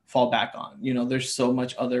fall back on. You know, there's so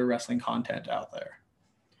much other wrestling content out there.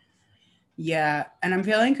 Yeah, and I'm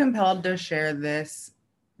feeling compelled to share this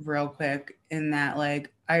real quick in that like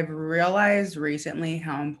I've realized recently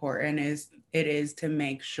how important it is to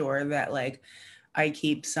make sure that like I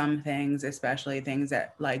keep some things, especially things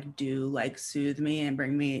that like do like soothe me and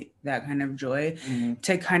bring me that kind of joy,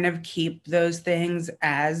 to kind of keep those things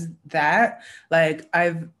as that. Like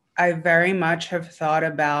I very much have thought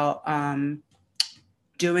about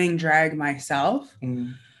doing drag myself.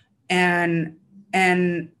 And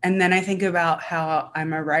then I think about how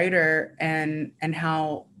I'm a writer and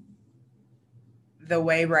how the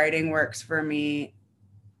way writing works for me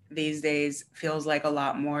these days feels like a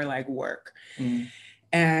lot more like work.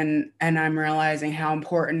 And I'm realizing how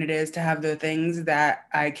important it is to have the things that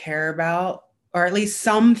I care about, or at least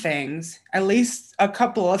some things, at least a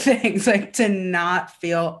couple of things, like to not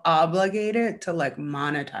feel obligated to like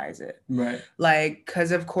monetize it. Right. Like,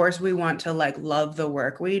 because of course we want to like love the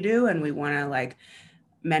work we do, and we want to like,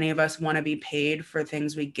 many of us want to be paid for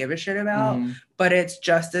things we give a shit about, but it's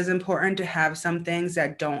just as important to have some things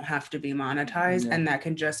that don't have to be monetized and that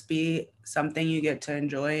can just be something you get to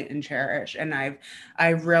enjoy and cherish. And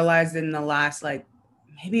I've realized in the last like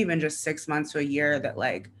maybe even just 6 months to a year that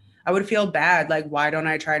like I would feel bad, like why don't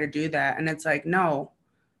I try to do that? And it's like, no,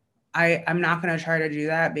 I'm not going to try to do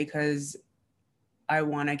that because I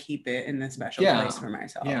want to keep it in this special place for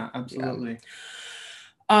myself. Yeah, absolutely.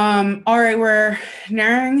 All right, we're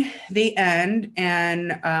nearing the end,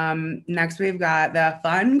 and next we've got the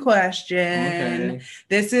fun question. Okay.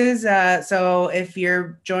 This is so if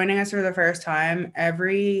you're joining us for the first time,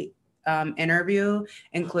 every interview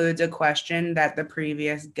includes a question that the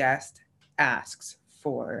previous guest asks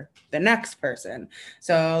for the next person.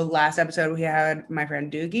 So last episode we had my friend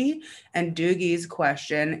Doogie, and Doogie's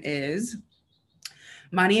question is: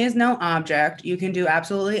 money is no object. You can do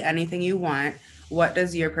absolutely anything you want. What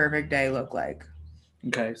does your perfect day look like?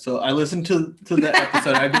 Okay, so I listened to the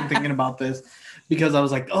episode. I've been thinking about this because I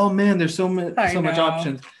was like, oh man, there's so much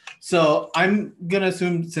options. So I'm gonna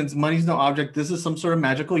assume, since money's no object, this is some sort of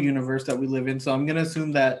magical universe that we live in. So I'm gonna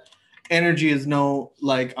assume that energy is no,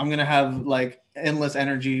 like I'm gonna have like endless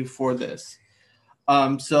energy for this.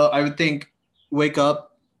 So I would think, wake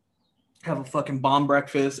up, have a fucking bomb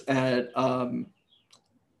breakfast at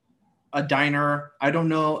a diner. I don't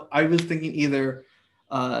know. I was thinking either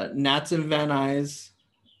Nats and Van Nuys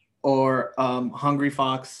or Hungry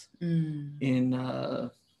Fox in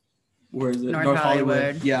where is it? North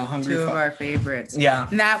Hollywood. Yeah, Hungry Fox. Two of our favorites. Yeah.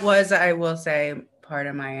 And that was, I will say, part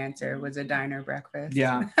of my answer was a diner breakfast.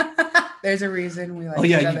 Yeah. There's a reason we like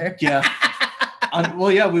each other. Yeah.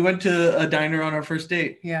 Well, yeah, we went to a diner on our first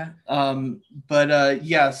date. Yeah. But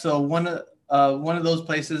yeah, so one of those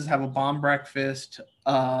places have a bomb breakfast.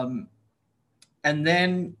 And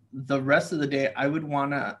then the rest of the day, I would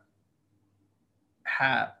want to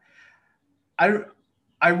have,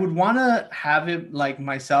 I would want to have it like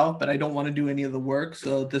myself, but I don't want to do any of the work.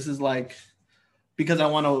 So this is like because I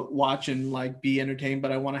want to watch and like be entertained,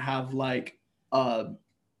 but I want to have uh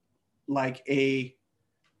like a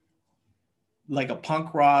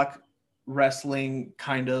punk rock wrestling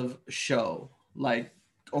kind of show, like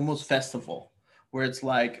almost festival, where it's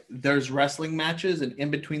like there's wrestling matches and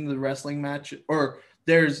in between the wrestling match, or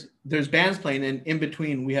there's bands playing and in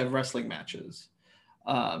between we have wrestling matches.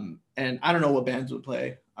 And I don't know what bands would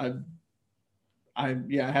play. I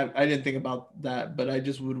didn't think about that, but I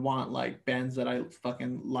just would want like bands that I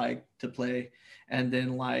fucking like to play, and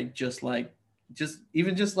then just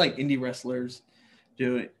even just like indie wrestlers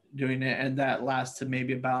doing it, and that lasts to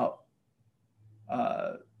maybe about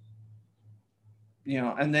uh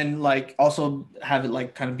and then like also have it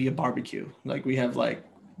like kind of be a barbecue. Like we have like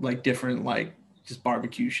different like just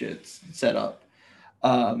barbecue shits set up.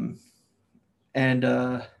 Um and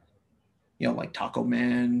like Taco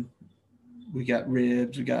Man, we got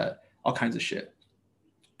ribs, we got all kinds of shit.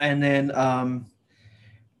 And then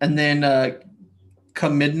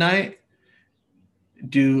come midnight,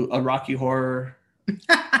 do a Rocky Horror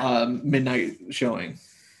midnight showing,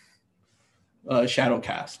 shadow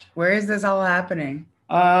cast. Where is this all happening?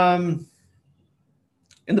 In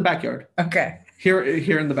the backyard. Okay. Here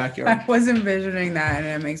in the backyard. I was envisioning that, and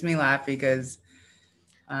it makes me laugh because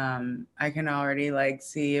I can already like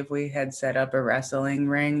see if we had set up a wrestling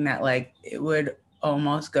ring that like it would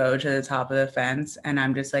almost go to the top of the fence, and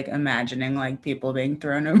I'm just like imagining like people being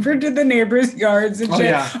thrown over to the neighbors' yards and shit,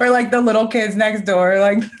 yeah. Or like the little kids next door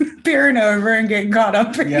like peering over and getting caught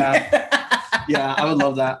up. Yeah, yeah, I would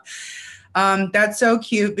love that. That's so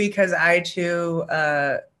cute because I too,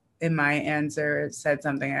 in my answer, said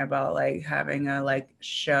something about like having a like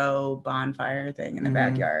show bonfire thing in the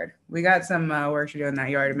backyard. We got some work to do in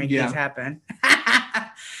that yard to make these happen.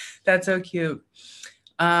 That's so cute.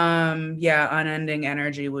 Unending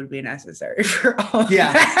energy would be necessary for all.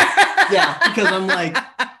 Yeah, yeah, because I'm like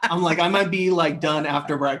I might be like done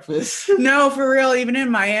after breakfast. No, for real. Even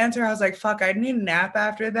in my answer, I was like, "Fuck, I'd need a nap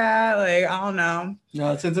after that." Like, I don't know.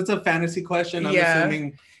 No, since it's a fantasy question, I'm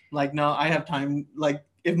assuming like no, I have time. Like,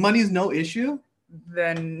 if money's no issue,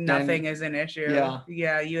 then nothing is an issue.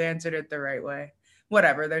 Yeah, you answered it the right way.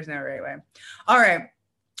 Whatever, there's no right way. All right,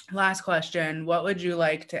 last question. What would you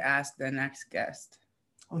like to ask the next guest?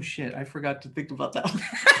 Oh shit, I forgot to think about that.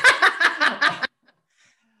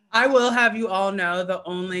 I will have you all know the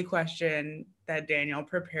only question that Daniel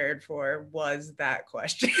prepared for was that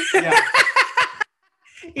question. Yeah.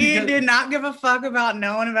 He did not give a fuck about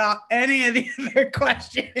knowing about any of the other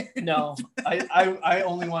questions. No, I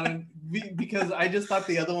only wanted, because I just thought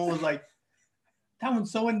the other one was like, that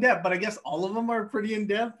one's so in depth, but I guess all of them are pretty in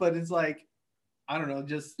depth, but it's like, I don't know,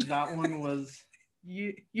 just that one was.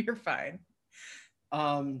 You're fine.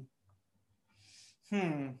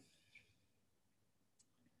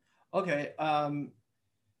 Okay.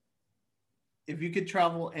 If you could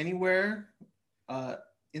travel anywhere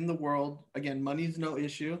in the world, again, money's no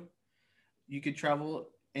issue. You could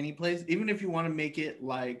travel any place, even if you want to make it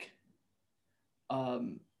like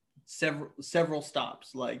several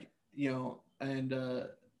stops, like, and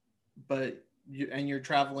but you're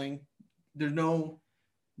traveling. There's no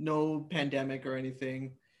pandemic or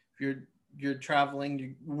anything. If you're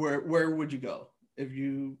traveling, where would you go? If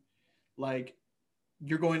you like,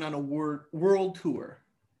 you're going on a world tour,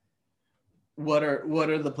 what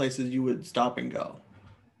are the places you would stop and go?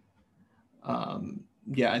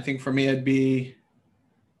 I think for me it'd be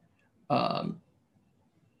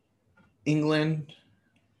England,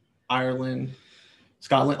 Ireland,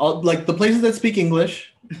 Scotland, all like the places that speak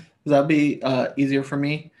English. That'd be easier for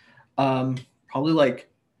me. Probably like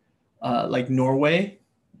Norway.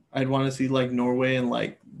 I'd want to see like Norway and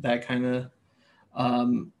like that kind of.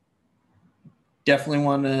 Definitely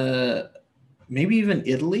want to, maybe even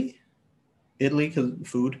Italy because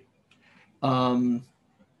food. I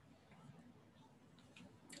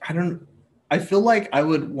feel like I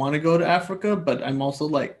would want to go to Africa, but I'm also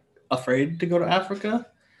like afraid to go to Africa.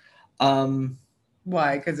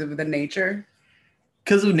 Why? Because of the nature?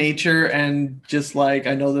 Because of nature, and just like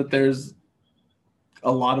I know that there's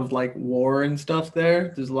a lot of like war and stuff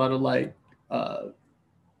there. There's a lot of like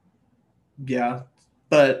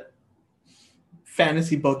but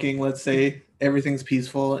fantasy booking, let's say everything's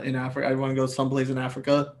peaceful in Africa. I want to go someplace in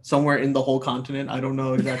Africa, somewhere in the whole continent. I don't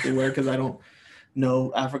know exactly where because I don't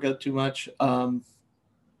know Africa too much.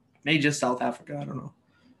 Maybe just South Africa. I don't know.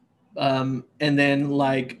 And then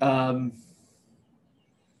like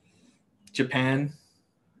Japan,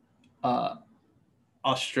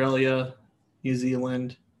 Australia, New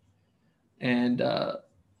Zealand, and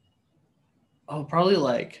Oh, probably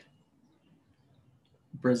like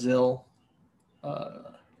Brazil,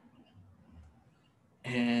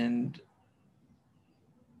 and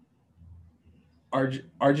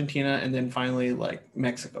Argentina, and then finally like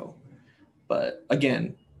Mexico. But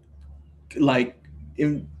again, like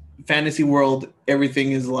in fantasy world,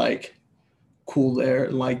 everything is like cool there.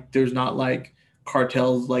 Like there's not like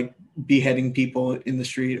cartels like beheading people in the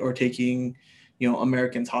street or taking,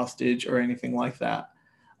 Americans hostage or anything like that.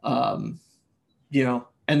 Um,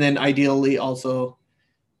 and then ideally also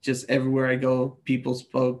just everywhere I go, people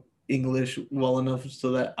spoke English well enough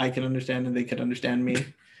so that I can understand and they could understand me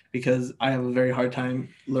because I have a very hard time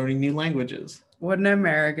learning new languages. What an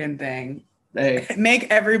American thing. Hey, make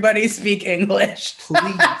everybody speak English.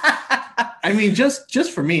 Please. I mean,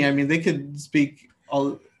 just for me. I mean, they could speak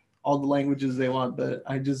all the languages they want, but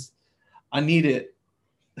I need it.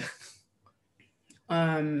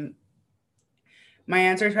 My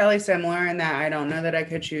answer is probably similar in that I don't know that I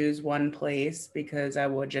could choose one place because I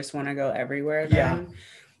would just want to go everywhere then. Yeah.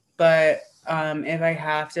 But if I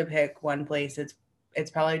have to pick one place,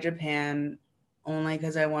 it's probably Japan, only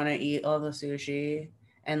because I want to eat all the sushi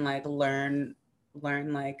and like learn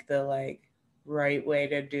like the like right way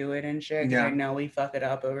to do it and shit. Because I know we fuck it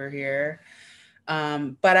up over here.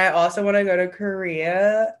 But I also want to go to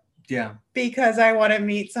Korea. Yeah. Because I want to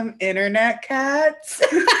meet some internet cats.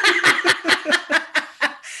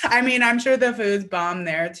 I mean, I'm sure the food's bomb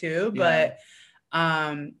there too, but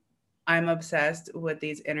I'm obsessed with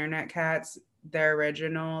these internet cats. Their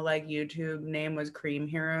original like YouTube name was Cream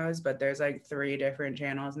Heroes, but there's like 3 different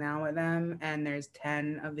channels now with them, and there's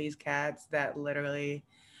 10 of these cats that literally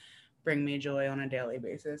bring me joy on a daily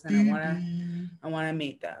basis, and I want to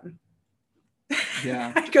meet them.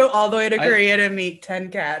 Yeah. I'd go all the way to Korea to meet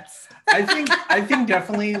 10 cats. I think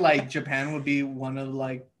definitely like Japan would be one of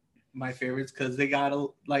like my favorites because they got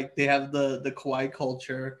they have the kawaii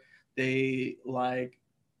culture. They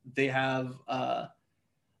have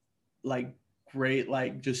like great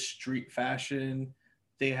like just street fashion.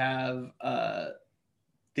 They have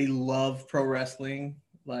they love pro wrestling.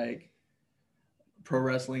 Like pro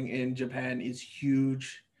wrestling in Japan is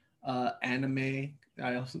huge. Anime.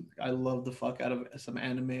 I love the fuck out of some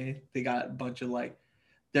anime. They got a bunch of like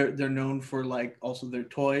they're known for like also their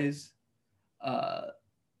toys.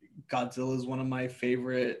 Godzilla is one of my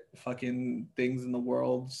favorite fucking things in the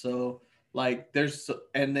world. So like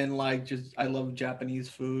and then like just I love Japanese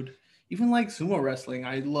food. Even like sumo wrestling.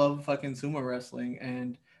 I love fucking sumo wrestling,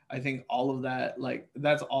 and I think all of that like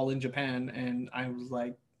that's all in Japan, and I was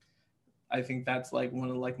like I think that's like one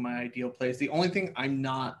of like my ideal place. The only thing I'm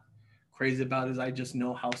not crazy about is I just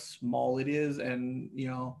know how small it is, and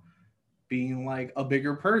being like a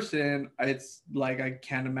bigger person, it's like I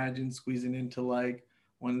can't imagine squeezing into like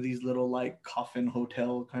one of these little like coffin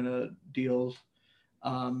hotel kind of deals.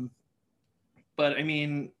 But I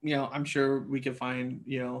mean, I'm sure we could find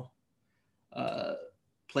uh,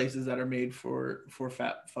 places that are made for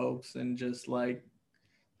fat folks and just like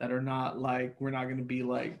that are not like we're not going to be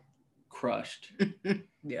like crushed.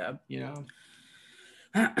 Yeah. You know.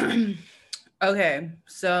 Okay,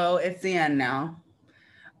 so it's the end now.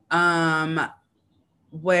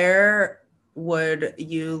 Where would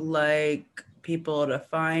you like people to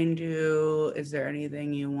find you? Is there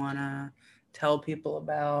anything you want to tell people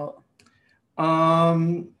about?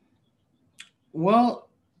 Well,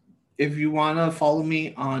 if you want to follow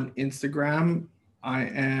me on Instagram, I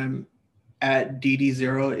am at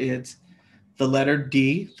DD0. It's the letter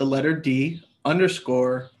D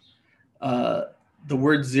underscore the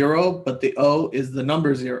word 0, but the O is the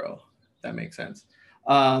number 0. That makes sense.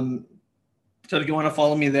 So if you want to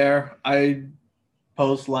follow me there, I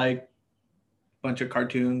post like a bunch of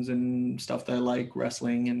cartoons and stuff that I like,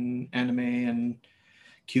 wrestling and anime and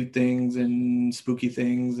cute things and spooky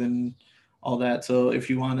things and all that. So if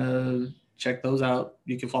you want to check those out,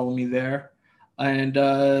 you can follow me there. And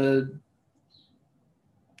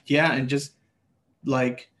yeah, and just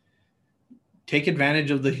like take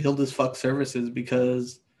advantage of the Hild as Fuck services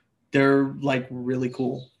because they're like really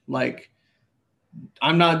cool. Like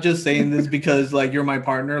I'm not just saying this because like you're my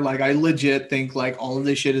partner. Like I legit think like all of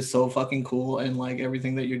this shit is so fucking cool, and like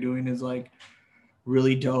everything that you're doing is like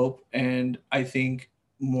really dope. And I think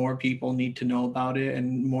more people need to know about it,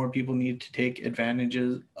 and more people need to take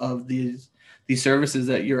advantages of these services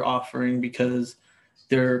that you're offering because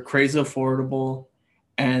they're crazy affordable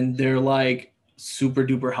and they're like super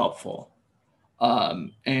duper helpful.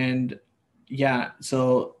 And yeah,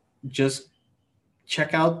 so just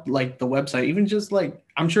check out like the website. Even just like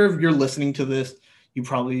I'm sure if you're listening to this, you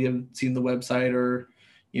probably have seen the website or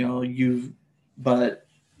but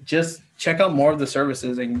just check out more of the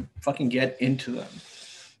services and fucking get into them.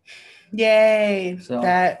 Yay. So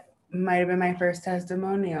that might have been my first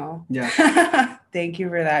testimonial. Yeah. Thank you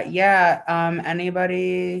for that. Yeah.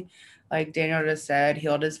 Anybody, like Daniel just said,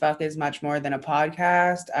 Healed as Fuck is much more than a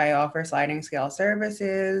podcast. I offer sliding scale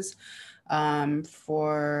services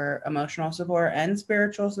for emotional support and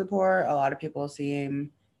spiritual support. A lot of people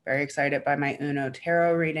seem very excited by my Uno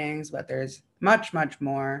tarot readings, but there's much, much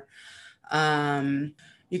more.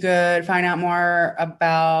 You could find out more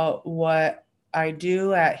about what I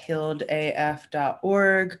do at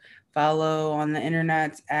healedaf.org. Follow on the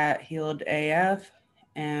internet at healedaf.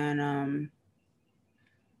 And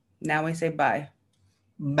now we say bye.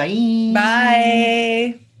 bye.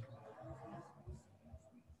 Bye.